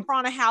in an offer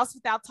on a house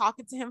without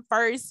talking to him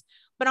first.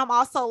 But I'm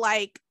also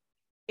like,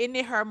 isn't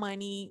it her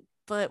money?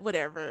 But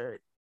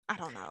whatever. I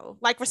don't know.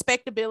 Like,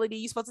 respectability.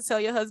 You're supposed to tell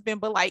your husband,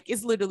 but like,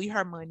 it's literally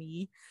her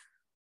money.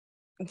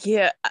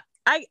 Yeah.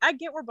 I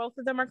get where both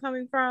of them are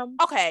coming from.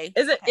 Okay.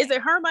 Is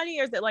it her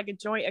money or is it like a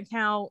joint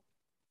account?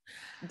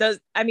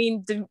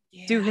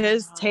 Do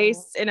his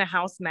tastes in a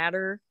house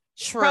matter?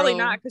 True. Probably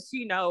not, because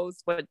she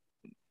knows what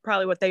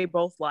they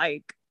both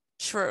like.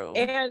 True.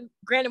 And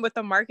granted, with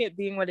the market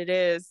being what it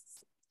is,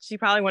 she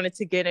probably wanted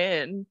to get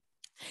in.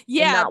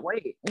 Yeah. And not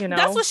wait,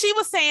 That's what she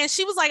was saying.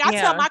 She was like, I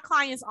tell my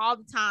clients all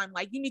the time,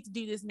 like, you need to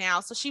do this now.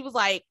 So she was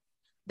like,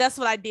 that's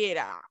what I did.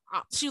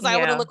 She was like, I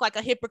would have looked like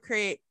a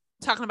hypocrite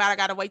talking about I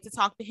gotta wait to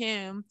talk to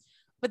him.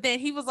 But then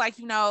he was like,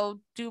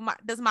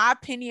 does my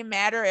opinion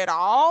matter at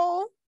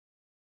all?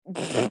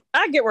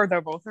 I get where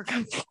they're both are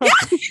coming from.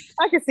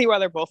 I can see why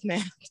they're both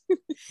mad.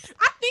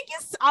 I think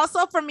it's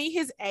also for me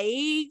his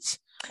age.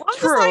 I'm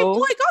just like, boy,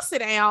 go sit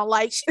down.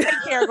 Like, she take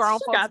care of grown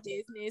folks'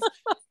 business.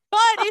 But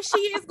if she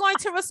is going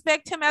to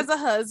respect him as a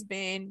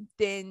husband,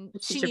 then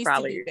she needs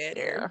to do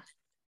better. Yeah.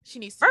 She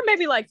needs to, or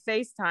maybe like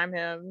FaceTime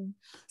him.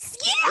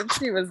 Yeah, if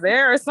she was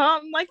there or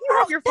something. Like, you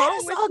have your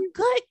phone with you.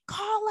 Good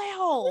call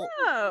out.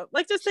 Yeah,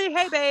 like just say,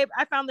 hey, babe,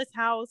 I found this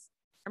house.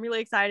 I'm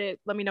really excited.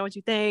 Let me know what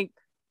you think.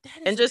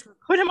 And just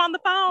put him on the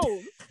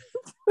phone.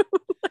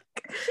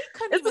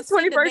 It's the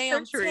 21st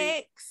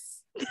century.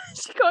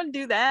 She couldn't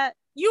do that.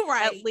 You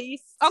right. At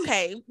least.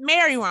 Okay,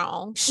 Mary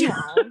wrong. She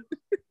wrong.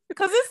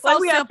 Because it's so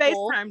we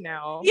simple. have FaceTime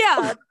now.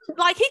 Yeah,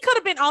 like he could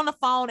have been on the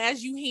phone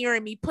as you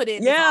hearing me put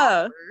in.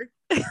 Yeah.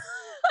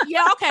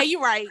 Yeah. Okay,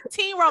 you're right.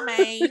 Team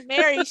Romaine,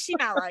 Mary, she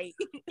not right.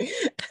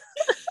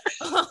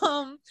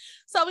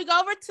 So we go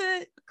over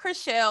to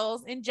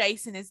Chrishell's and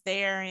Jason is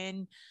there,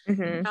 and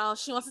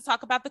she wants to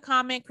talk about the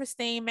comment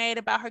Christine made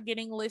about her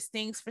getting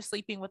listings for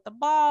sleeping with the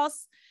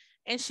boss,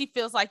 and she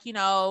feels like,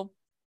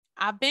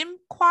 I've been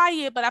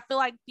quiet, but I feel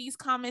like these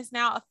comments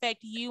now affect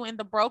you and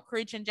the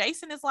brokerage. And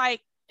Jason is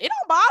like, it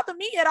don't bother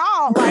me at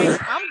all. Like,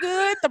 I'm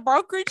good. The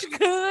brokerage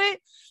good.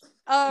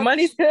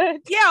 Money's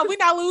good. Yeah, we're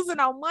not losing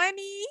no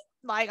money.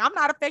 Like, I'm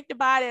not affected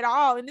by it at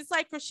all. And it's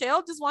like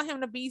Chrishell just want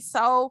him to be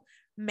so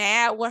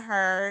mad with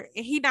her,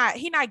 and he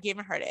not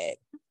giving her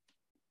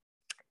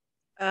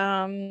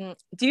that.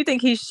 Do you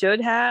think he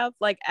should have,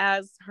 like,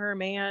 as her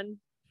man,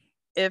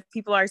 if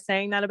people are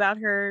saying that about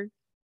her,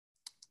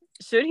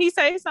 should he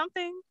say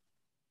something?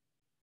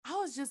 I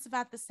was just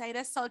about to say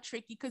that's so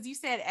tricky because you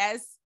said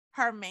as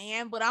her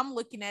man, but I'm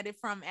looking at it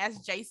from as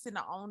Jason,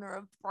 the owner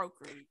of the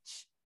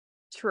brokerage.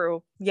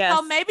 True. Yes.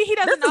 So maybe he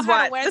doesn't know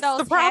how to wear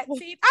those hats.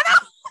 I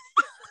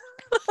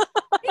know.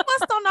 He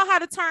must don't know how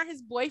to turn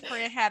his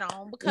boyfriend hat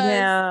on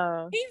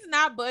because he's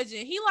not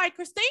budging. He like,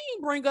 Christine,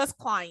 bring us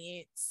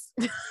clients.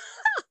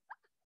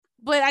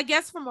 But I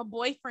guess from a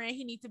boyfriend,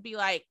 he needs to be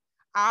like,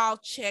 I'll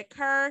check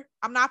her.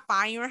 I'm not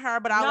firing her,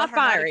 but I'll let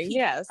her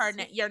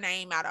keep your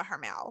name out of her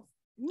mouth.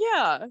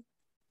 Yeah.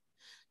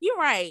 You're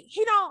right.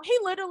 He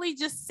literally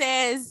just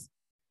says,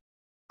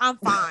 I'm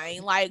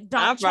fine. Like,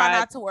 don't try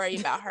not to worry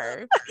about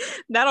her.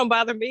 That don't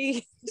bother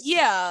me.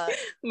 Yeah.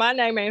 My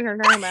name ain't her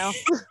name out.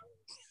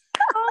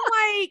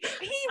 I'm like,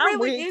 he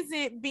really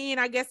isn't being,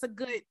 I guess, a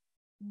good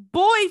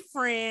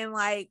boyfriend.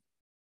 Like,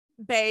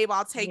 babe,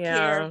 I'll take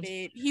care of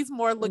it. He's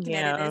more looking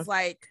at it as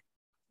like,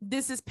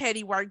 this is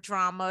petty work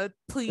drama.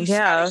 Please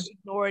try to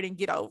ignore it and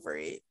get over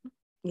it.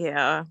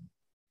 Yeah.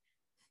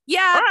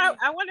 Yeah.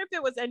 I wonder if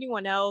it was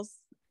anyone else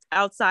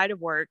outside of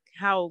work,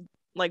 how,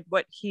 like,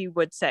 what he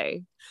would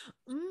say.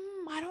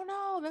 I don't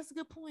know. That's a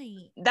good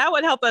point. That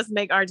would help us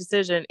make our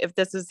decision if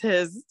this is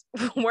his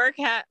work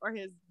hat or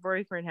his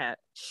boyfriend hat.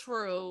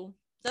 True.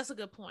 That's a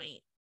good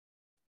point.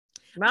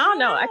 I don't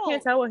know. I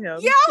can't tell with him.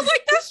 Yeah, I was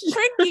like, that's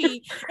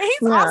tricky. And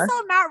he's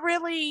also not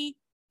really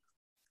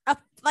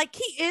like,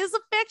 he is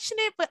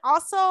affectionate, but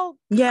also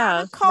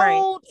cold.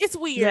 Right. It's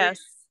weird.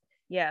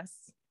 Yes.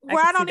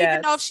 Where I don't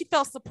even know if she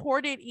felt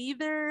supported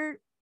either.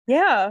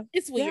 Yeah.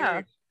 It's weird.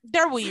 Yeah.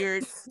 They're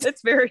weird.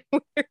 It's very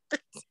weird.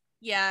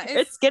 Yeah.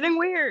 It's getting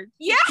weird.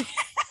 Yeah.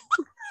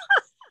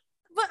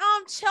 But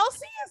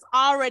Chelsea is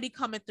already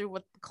coming through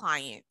with the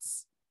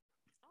clients.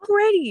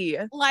 Already.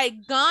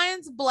 Like,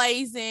 guns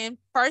blazing,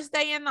 first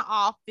day in the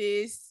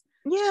office.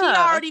 Yeah. She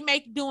already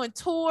doing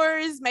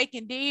tours,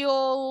 making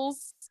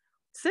deals.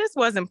 Sis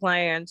wasn't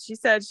playing. She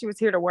said she was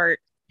here to work.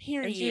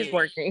 Period. And she is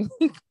working.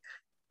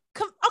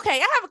 Okay,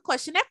 I have a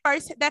question.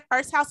 That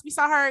first house, we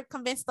saw her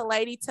convince the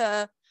lady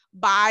to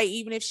buy,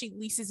 even if she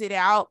leases it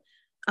out.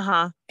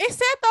 It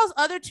said those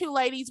other two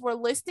ladies were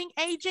listing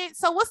agents.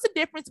 So what's the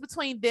difference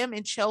between them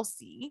and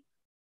Chelsea?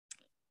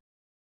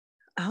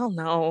 I don't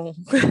know.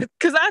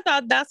 Because I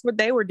thought that's what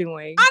they were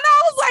doing. I know.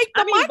 I was like,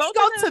 the money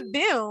go to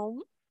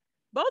them.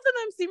 Both of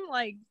them seem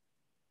like,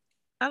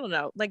 I don't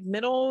know, like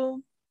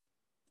middle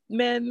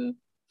men.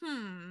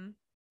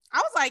 I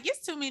was like,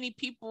 it's too many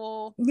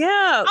people.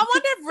 Yeah. I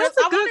wonder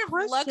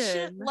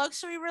if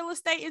luxury real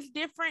estate is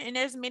different and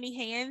there's many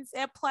hands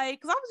at play.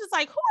 Because I was just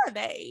like, who are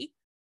they?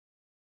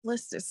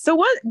 Listers.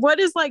 So what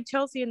is like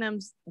Chelsea and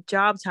them's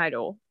job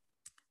title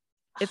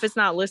if it's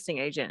not listing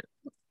agent?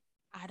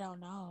 I don't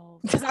know.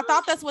 Because I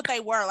thought that's what they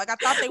were. Like, I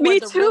thought they were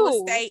the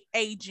real estate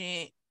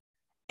agent.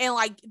 And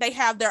like, they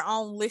have their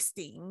own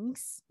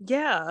listings.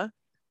 Yeah.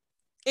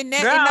 And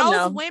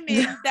those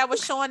women that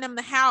was showing them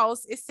the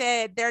house, it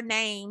said their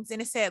names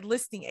and it said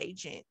listing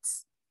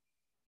agents.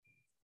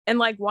 And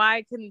like,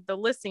 why couldn't the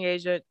listing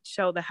agent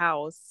show the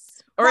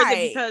house? Or is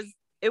it because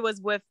it was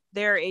with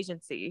their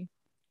agency?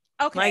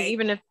 Okay. Like,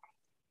 even if,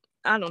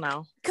 I don't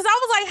know. Because I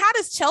was like, how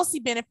does Chelsea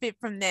benefit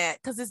from that?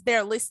 Because it's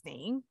their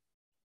listing.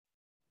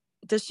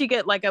 Does she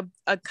get like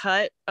a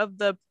cut of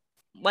the,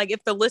 like,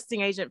 if the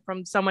listing agent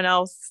from someone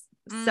else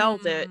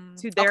sells it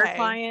to their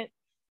client,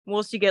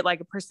 will she get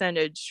like a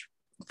percentage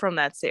from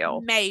that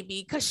sale?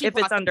 Maybe, because she if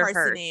brought it's under the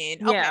person her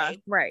in. Okay, yeah,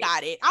 right.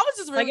 Got it. I was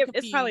just really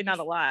confused. It's probably not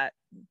a lot.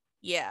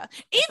 Yeah.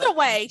 Either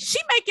way, she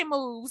making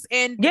moves,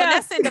 and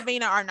Vanessa and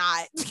Davina are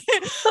not.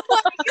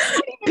 Like,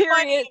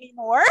 period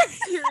anymore.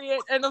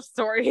 Period. End of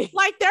story.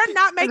 Like, they're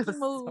not making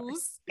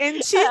moves, and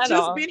she's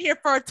just been here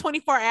for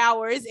 24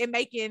 hours and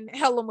making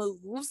hella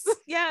moves.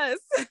 Yes.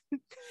 And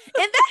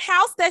that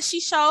house that she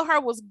showed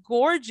her was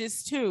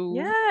gorgeous too.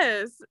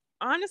 Yes.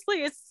 Honestly,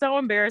 it's so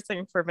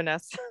embarrassing for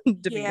Vanessa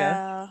Davina.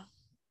 Yeah.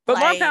 But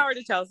more power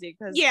to Chelsea,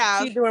 because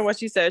she's doing what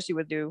she says she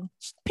would do.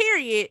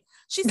 Period.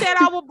 She said,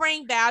 I will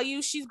bring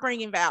value. She's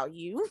bringing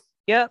value.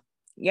 Yep.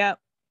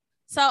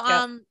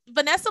 So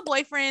Vanessa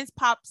Boyfriends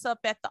pops up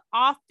at the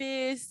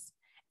office,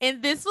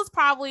 and this was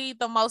probably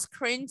the most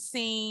cringe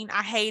scene.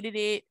 I hated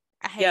it.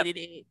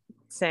 It.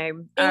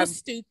 Same. It was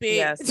stupid.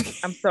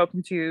 Yes. I'm so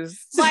confused.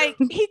 Like,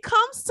 he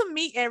comes to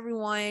meet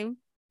everyone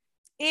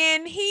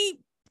and he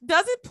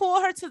doesn't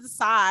pull her to the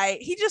side.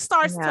 He just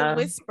starts to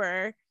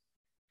whisper.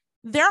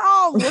 They're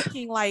all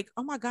looking like,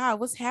 oh my God,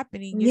 what's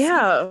happening?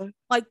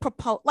 Like,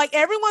 propose, like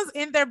everyone's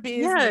in their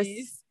business.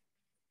 Yes.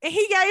 And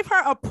he gave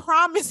her a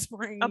promise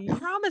ring. A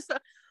promise.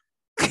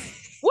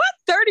 What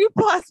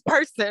 30+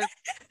 person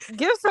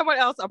gives someone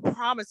else a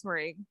promise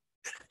ring?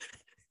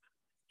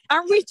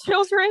 Aren't we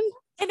children?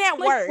 And at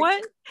work.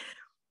 What?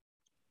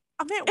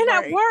 I'm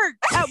at work.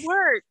 At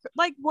work.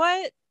 Like,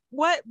 what?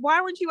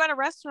 Why weren't you at a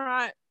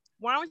restaurant?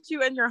 Why weren't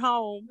you in your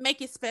home?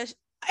 Make it special.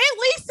 At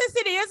least since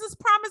it is this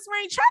promise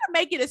ring, try to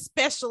make it as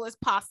special as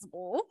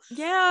possible.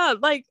 Yeah,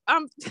 like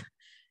and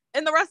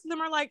the rest of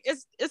them are like,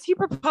 is he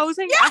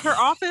proposing at her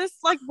office?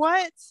 Like,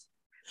 what?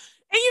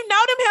 And you know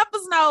them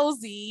heifers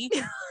nosy.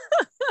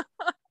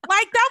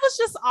 Like, that was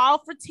just all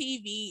for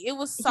TV. It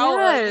was so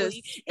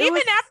ugly.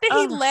 Even after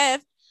he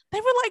left, they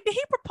were like, did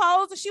he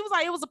propose? And she was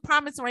like, it was a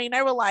promise ring.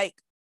 They were like,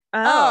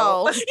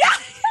 oh. Yeah.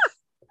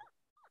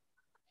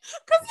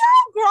 Because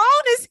y'all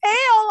grown as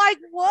hell. Like,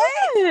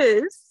 what?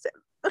 Yes.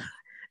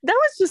 That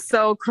was just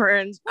so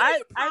cringe.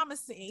 I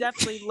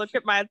definitely look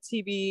at my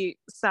TV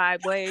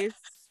sideways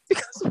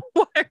because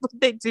why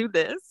would they do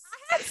this?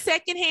 I had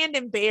secondhand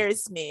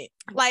embarrassment.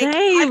 Like,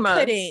 Same.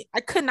 I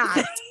could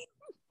not.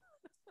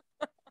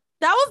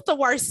 That was the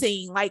worst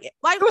scene. Like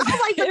I was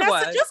like,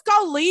 Vanessa, just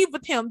go leave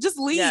with him. Just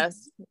leave.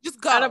 Yes. Just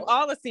go. Out of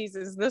all the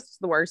seasons, this is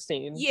the worst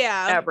scene.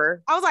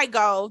 Ever. I was like,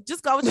 go.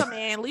 Just go with your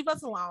man. Leave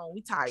us alone.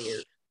 We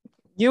tired.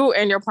 You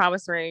and your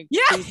promise ring.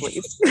 Yeah.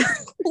 Please.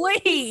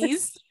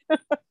 Please.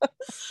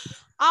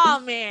 Oh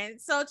man.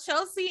 So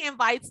Chelsea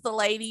invites the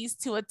ladies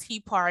to a tea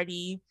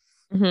party.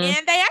 And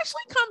they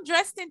actually come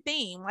dressed in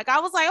theme. Like, I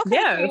was like,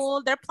 okay,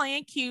 cool. They're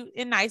playing cute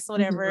and nice,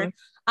 whatever.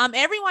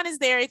 Everyone is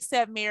there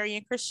except Mary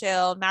and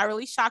Chrishell. Not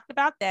really shocked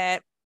about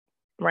that.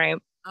 Right.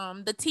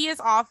 The tea is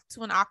off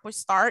to an awkward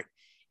start,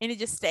 and it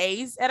just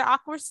stays at an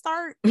awkward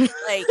start.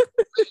 Like,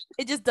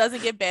 it just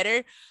doesn't get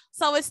better.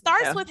 So it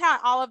starts with how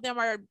all of them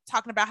are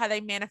talking about how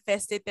they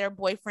manifested their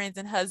boyfriends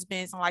and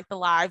husbands and like the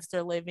lives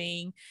they're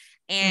living.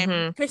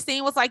 And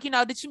Christine was like,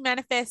 did you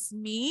manifest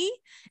me?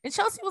 And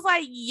Chelsea was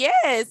like,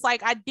 yes,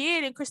 like I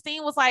did. And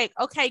Christine was like,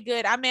 okay,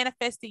 good. I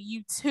manifested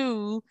you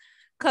too.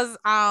 Cause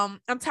I'm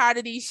tired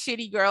of these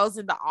shitty girls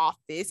in the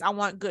office. I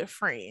want good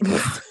friends.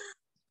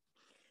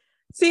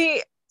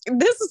 See,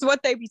 this is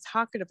what they be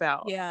talking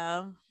about.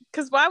 Yeah.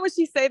 Cause why would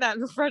she say that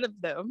in front of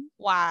them?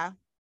 Why?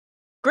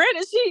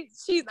 Granted,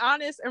 she's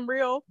honest and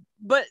real,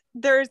 but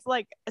there's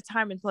like a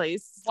time and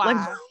place. Why?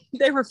 Like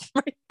they were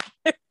right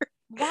there.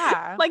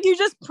 Why? Like you're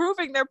just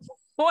proving their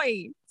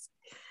point.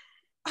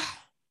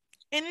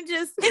 And it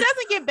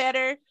doesn't get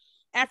better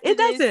after it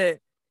this.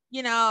 Doesn't.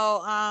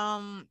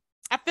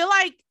 I feel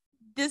like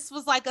this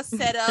was like a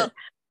setup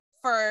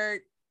for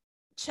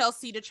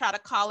Chelsea to try to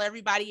call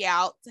everybody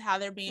out to how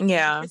they're being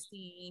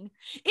Christine.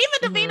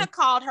 Even Davina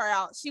called her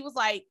out. She was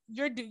like,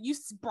 you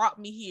brought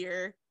me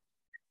here.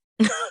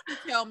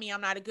 Tell me I'm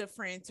not a good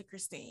friend to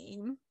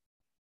Christine.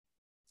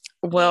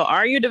 Well,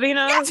 are you,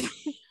 Davina? Yes.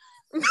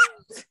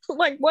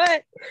 Like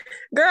what?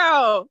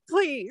 Girl,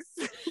 please.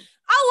 I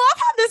love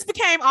how this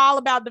became all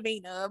about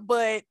Davina,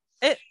 but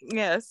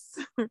yes.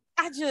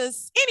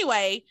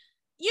 Anyway,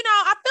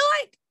 I feel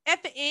like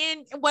at the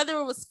end, whether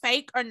it was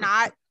fake or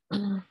not,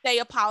 they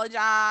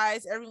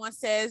apologize. Everyone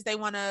says they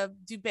want to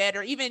do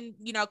better. Even,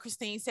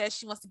 Christine says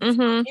she wants to get to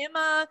know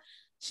Emma.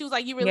 She was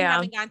like, you really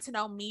haven't gotten to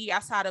know me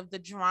outside of the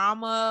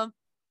drama.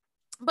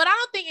 But I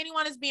don't think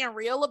anyone is being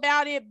real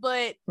about it.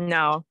 But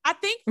no, I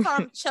think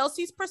from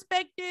Chelsea's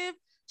perspective,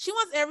 she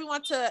wants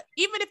everyone to,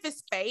 even if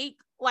it's fake,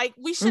 like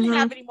we shouldn't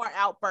have any more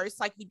outbursts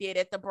like we did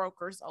at the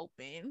Brokers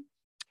Open.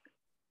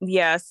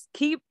 Yes.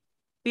 Keep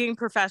being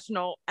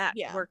professional at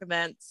work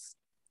events.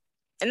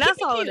 And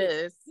that's all it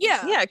is.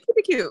 Yeah. Yeah. Keep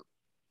it cute.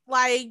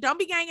 Like, don't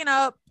be ganging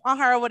up on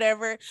her or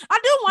whatever. I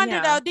do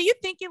wonder though, do you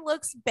think it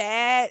looks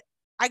bad,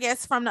 I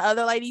guess, from the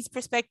other lady's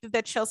perspective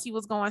that Chelsea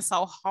was going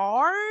so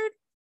hard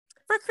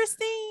for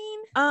Christine?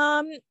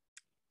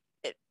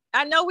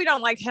 I know we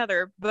don't like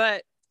Heather,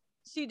 but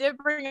she did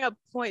bring up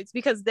points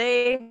because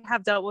they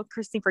have dealt with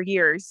Christine for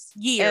years.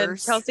 And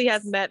Chelsea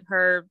has met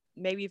her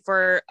maybe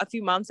for a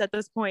few months at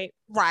this point.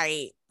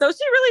 Right. So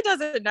she really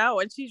doesn't know.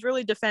 And she's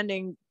really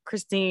defending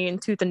Christine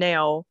tooth and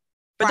nail.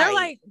 But they're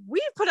like,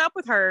 we've put up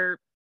with her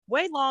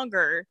way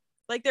longer.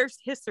 Like there's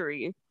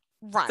history.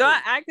 Right. So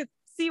I could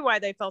see why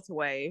they felt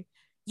away.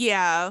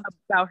 Yeah.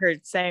 About her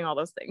saying all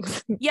those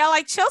things. Yeah,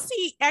 like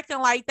Chelsea acting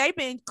like they've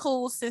been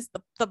cool since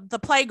the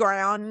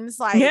playground. And it's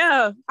like,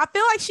 I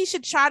feel like she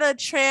should try to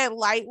tread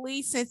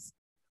lightly since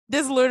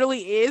this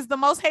literally is the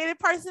most hated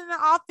person in the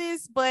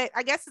office. But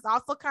I guess it's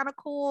also kind of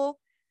cool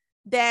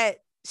that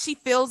she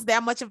feels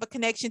that much of a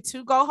connection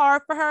to go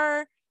hard for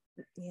her.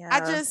 Yeah. I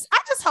just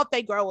hope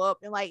they grow up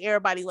and like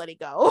everybody let it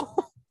go.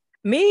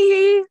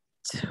 Me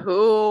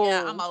too.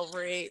 Yeah, I'm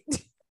over it.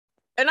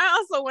 And I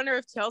also wonder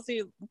if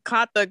Chelsea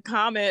caught the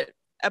comment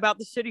about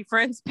the shitty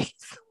friends piece.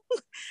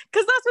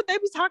 Because that's what they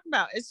be talking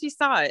about. And she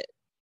saw it.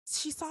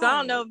 I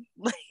don't know.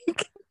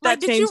 Like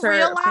did you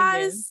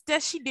realize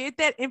that she did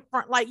that in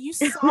front? Like you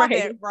saw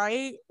that,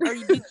 right? Or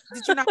did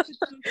you not put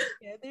them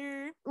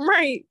together?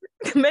 Right.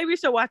 Maybe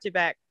she'll watch it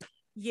back.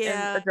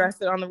 Yeah. And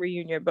address it on the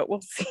reunion, but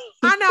we'll see.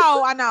 I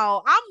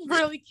know. I'm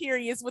really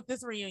curious what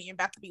this reunion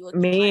about to be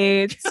looking like.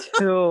 Me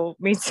too.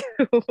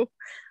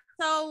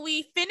 So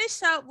we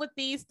finished up with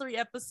these 3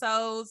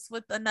 episodes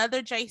with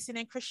another Jason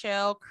and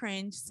Chrishell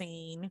cringe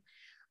scene.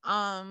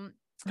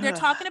 They're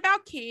talking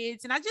about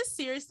kids, and I just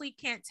seriously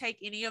can't take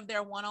any of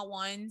their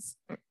one-on-ones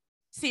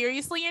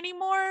seriously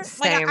anymore.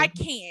 Same. Like I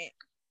can't.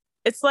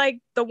 It's like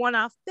the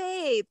one-off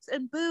babes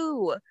and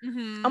boo.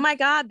 Oh my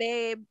god,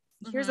 babe.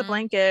 Here's a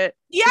blanket.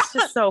 Yeah. It's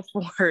just so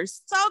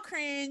forced. So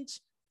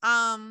cringe.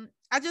 I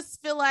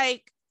just feel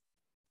like,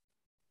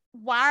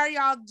 why are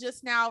y'all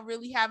just now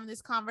really having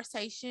this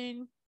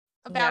conversation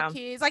about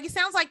kids? Like it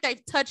sounds like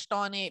they've touched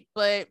on it,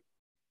 but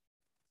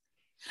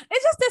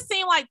it just doesn't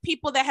seem like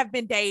people that have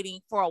been dating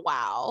for a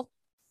while.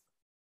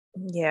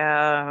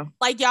 Yeah.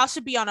 Like y'all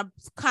should be on a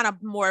kind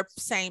of more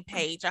same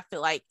page, I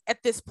feel like,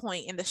 at this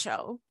point in the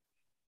show.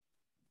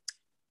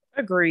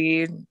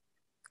 Agreed.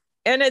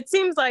 And it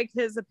seems like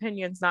his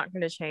opinion's not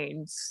going to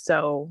change.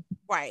 So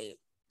why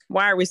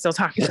are we still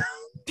talking about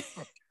it?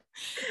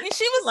 And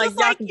she was like,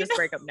 y'all can just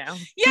break up now.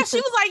 Yeah, she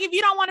was like, if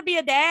you don't want to be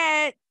a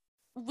dad,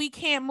 we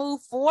can't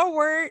move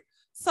forward.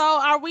 So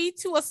are we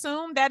to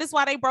assume that is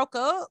why they broke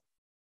up?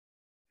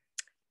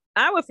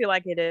 I would feel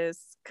like it is,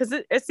 because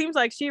it seems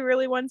like she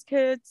really wants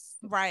kids.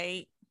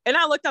 Right. And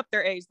I looked up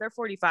their age. They're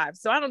 45.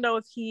 So I don't know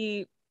if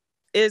he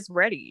is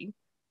ready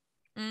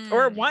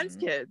or wants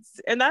kids.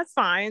 And that's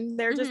fine.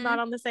 They're just not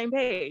on the same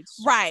page.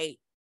 Right.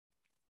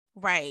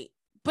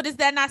 But is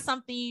that not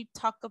something you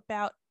talk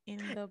about in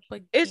the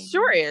beginning? It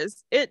sure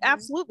is. It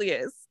absolutely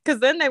is. Because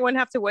then they wouldn't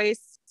have to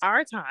waste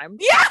our time.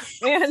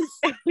 And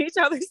each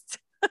other's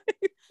time. I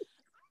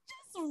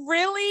just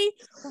really,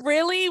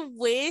 really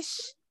wish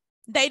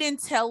they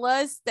didn't tell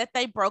us that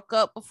they broke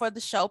up before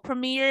the show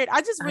premiered.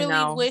 I just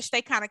really wish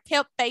they kind of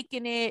kept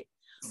faking it.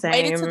 Same.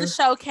 Waited till the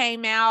show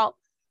came out.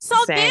 So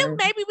then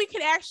maybe we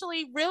could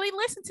actually really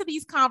listen to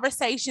these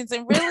conversations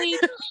and really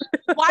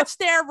watch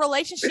their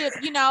relationship,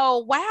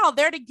 wow,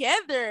 they're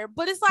together.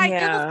 But it's like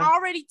it was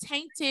already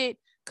tainted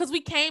because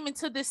we came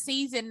into this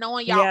season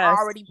knowing y'all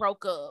already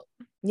broke up.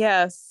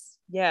 Yes,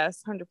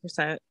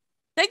 100%.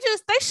 They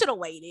should have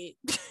waited.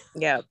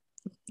 Yeah.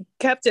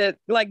 Kept it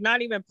like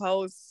not even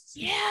post.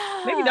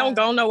 Yeah. Maybe don't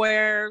go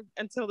nowhere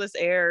until this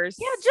airs.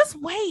 Yeah, just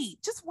wait.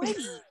 And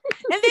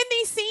then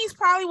these scenes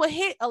probably would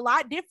hit a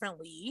lot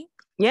differently.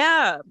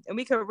 Yeah, and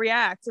we could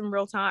react in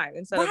real time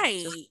instead of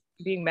just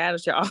being mad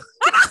at y'all.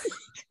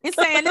 And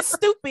saying it's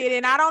stupid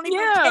and I don't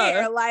even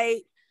care.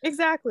 Like,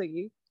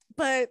 exactly.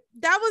 But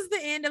that was the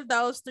end of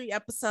those 3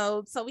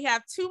 episodes. So we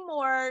have 2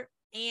 more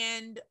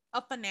and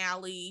a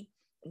finale.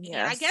 Yes.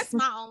 And I guess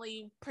my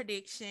only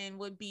prediction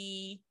would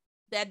be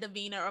that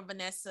Davina or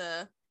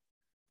Vanessa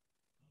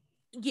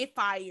get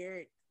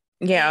fired.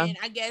 Yeah. And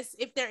I guess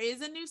if there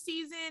is a new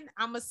season,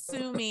 I'm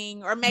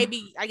assuming, or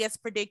maybe I guess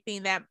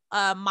predicting that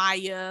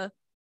Maya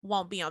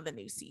won't be on the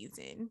new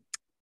season.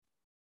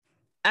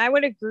 I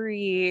would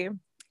agree.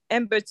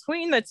 And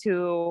between the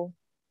two,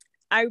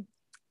 I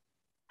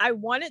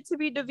want it to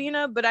be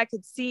Davina, but I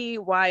could see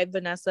why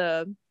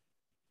Vanessa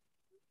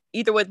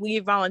either would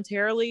leave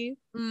voluntarily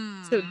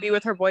to be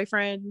with her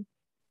boyfriend,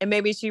 and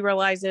maybe she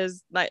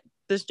realizes that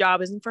this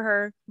job isn't for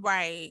her.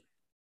 Right.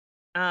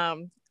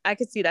 I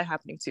could see that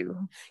happening too.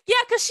 Yeah,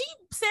 because she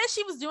said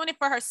she was doing it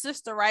for her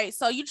sister, right?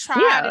 So you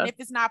tried, and if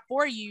it's not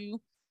for you,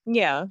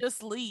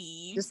 just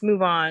leave. Just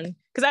move on.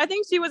 Because I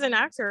think she was an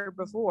actor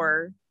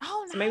before.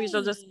 Oh, nice. So maybe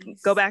she'll just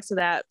go back to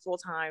that full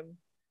time.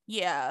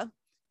 Yeah.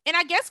 And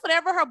I guess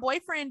whatever her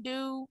boyfriend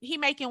do, he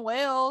making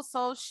well,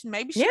 so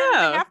maybe she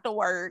doesn't have to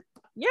work.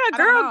 Yeah,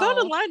 girl, go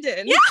to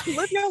London. Yeah.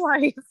 Live your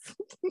life.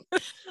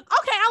 Okay,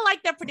 I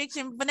like that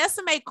prediction.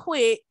 Vanessa may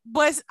quit,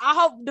 but I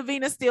hope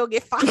Davina still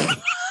get fired.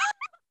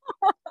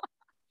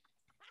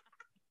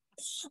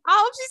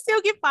 I hope she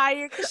still get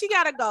fired because she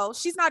gotta go.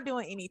 She's not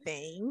doing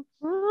anything.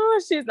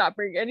 She's not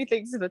bringing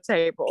anything to the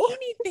table.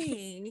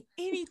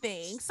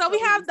 Anything. So we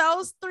have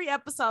those 3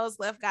 episodes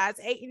left, guys.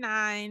 8 and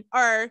 9,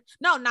 or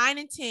no, 9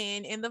 and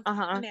 10 in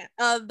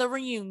the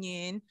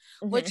reunion,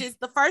 which is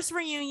the first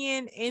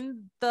reunion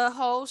in the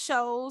whole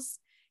show's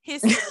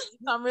history.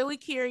 So I'm really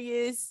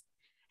curious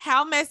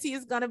how messy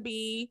it's gonna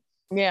be.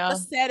 The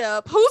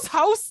setup, who's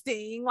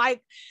hosting,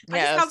 like I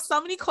just have so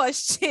many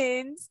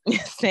questions.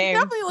 Same.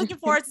 Definitely looking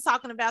forward to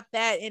talking about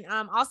that. And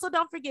also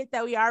don't forget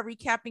that we are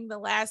recapping the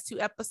last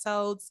 2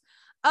 episodes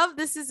of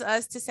This Is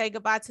Us to say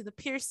goodbye to the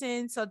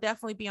Pearsons, so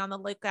definitely be on the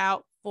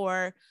lookout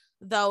for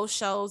those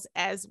shows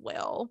as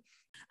well.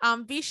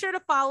 Be sure to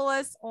follow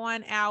us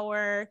on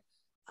our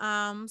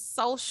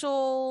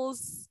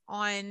socials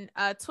on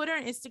Twitter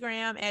and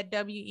Instagram at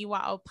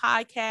WEYO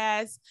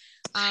Podcast.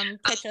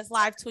 Catch us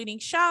live tweeting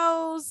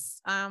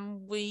shows.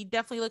 We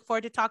definitely look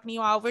forward to talking to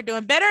you all. We're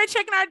doing better at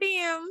checking our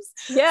DMs.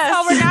 Yes.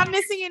 So we're not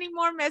missing any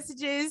more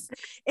messages.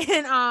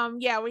 And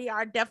we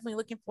are definitely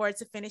looking forward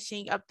to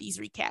finishing up these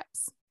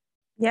recaps.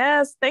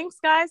 Yes. Thanks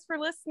guys for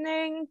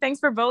listening. Thanks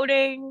for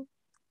voting.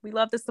 We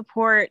love the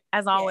support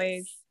as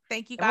always.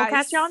 Thank you guys. And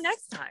we'll catch y'all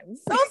next time.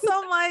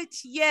 So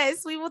much.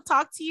 Yes, we will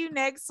talk to you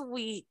next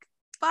week.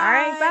 Bye. All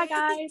right.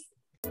 Bye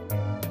guys.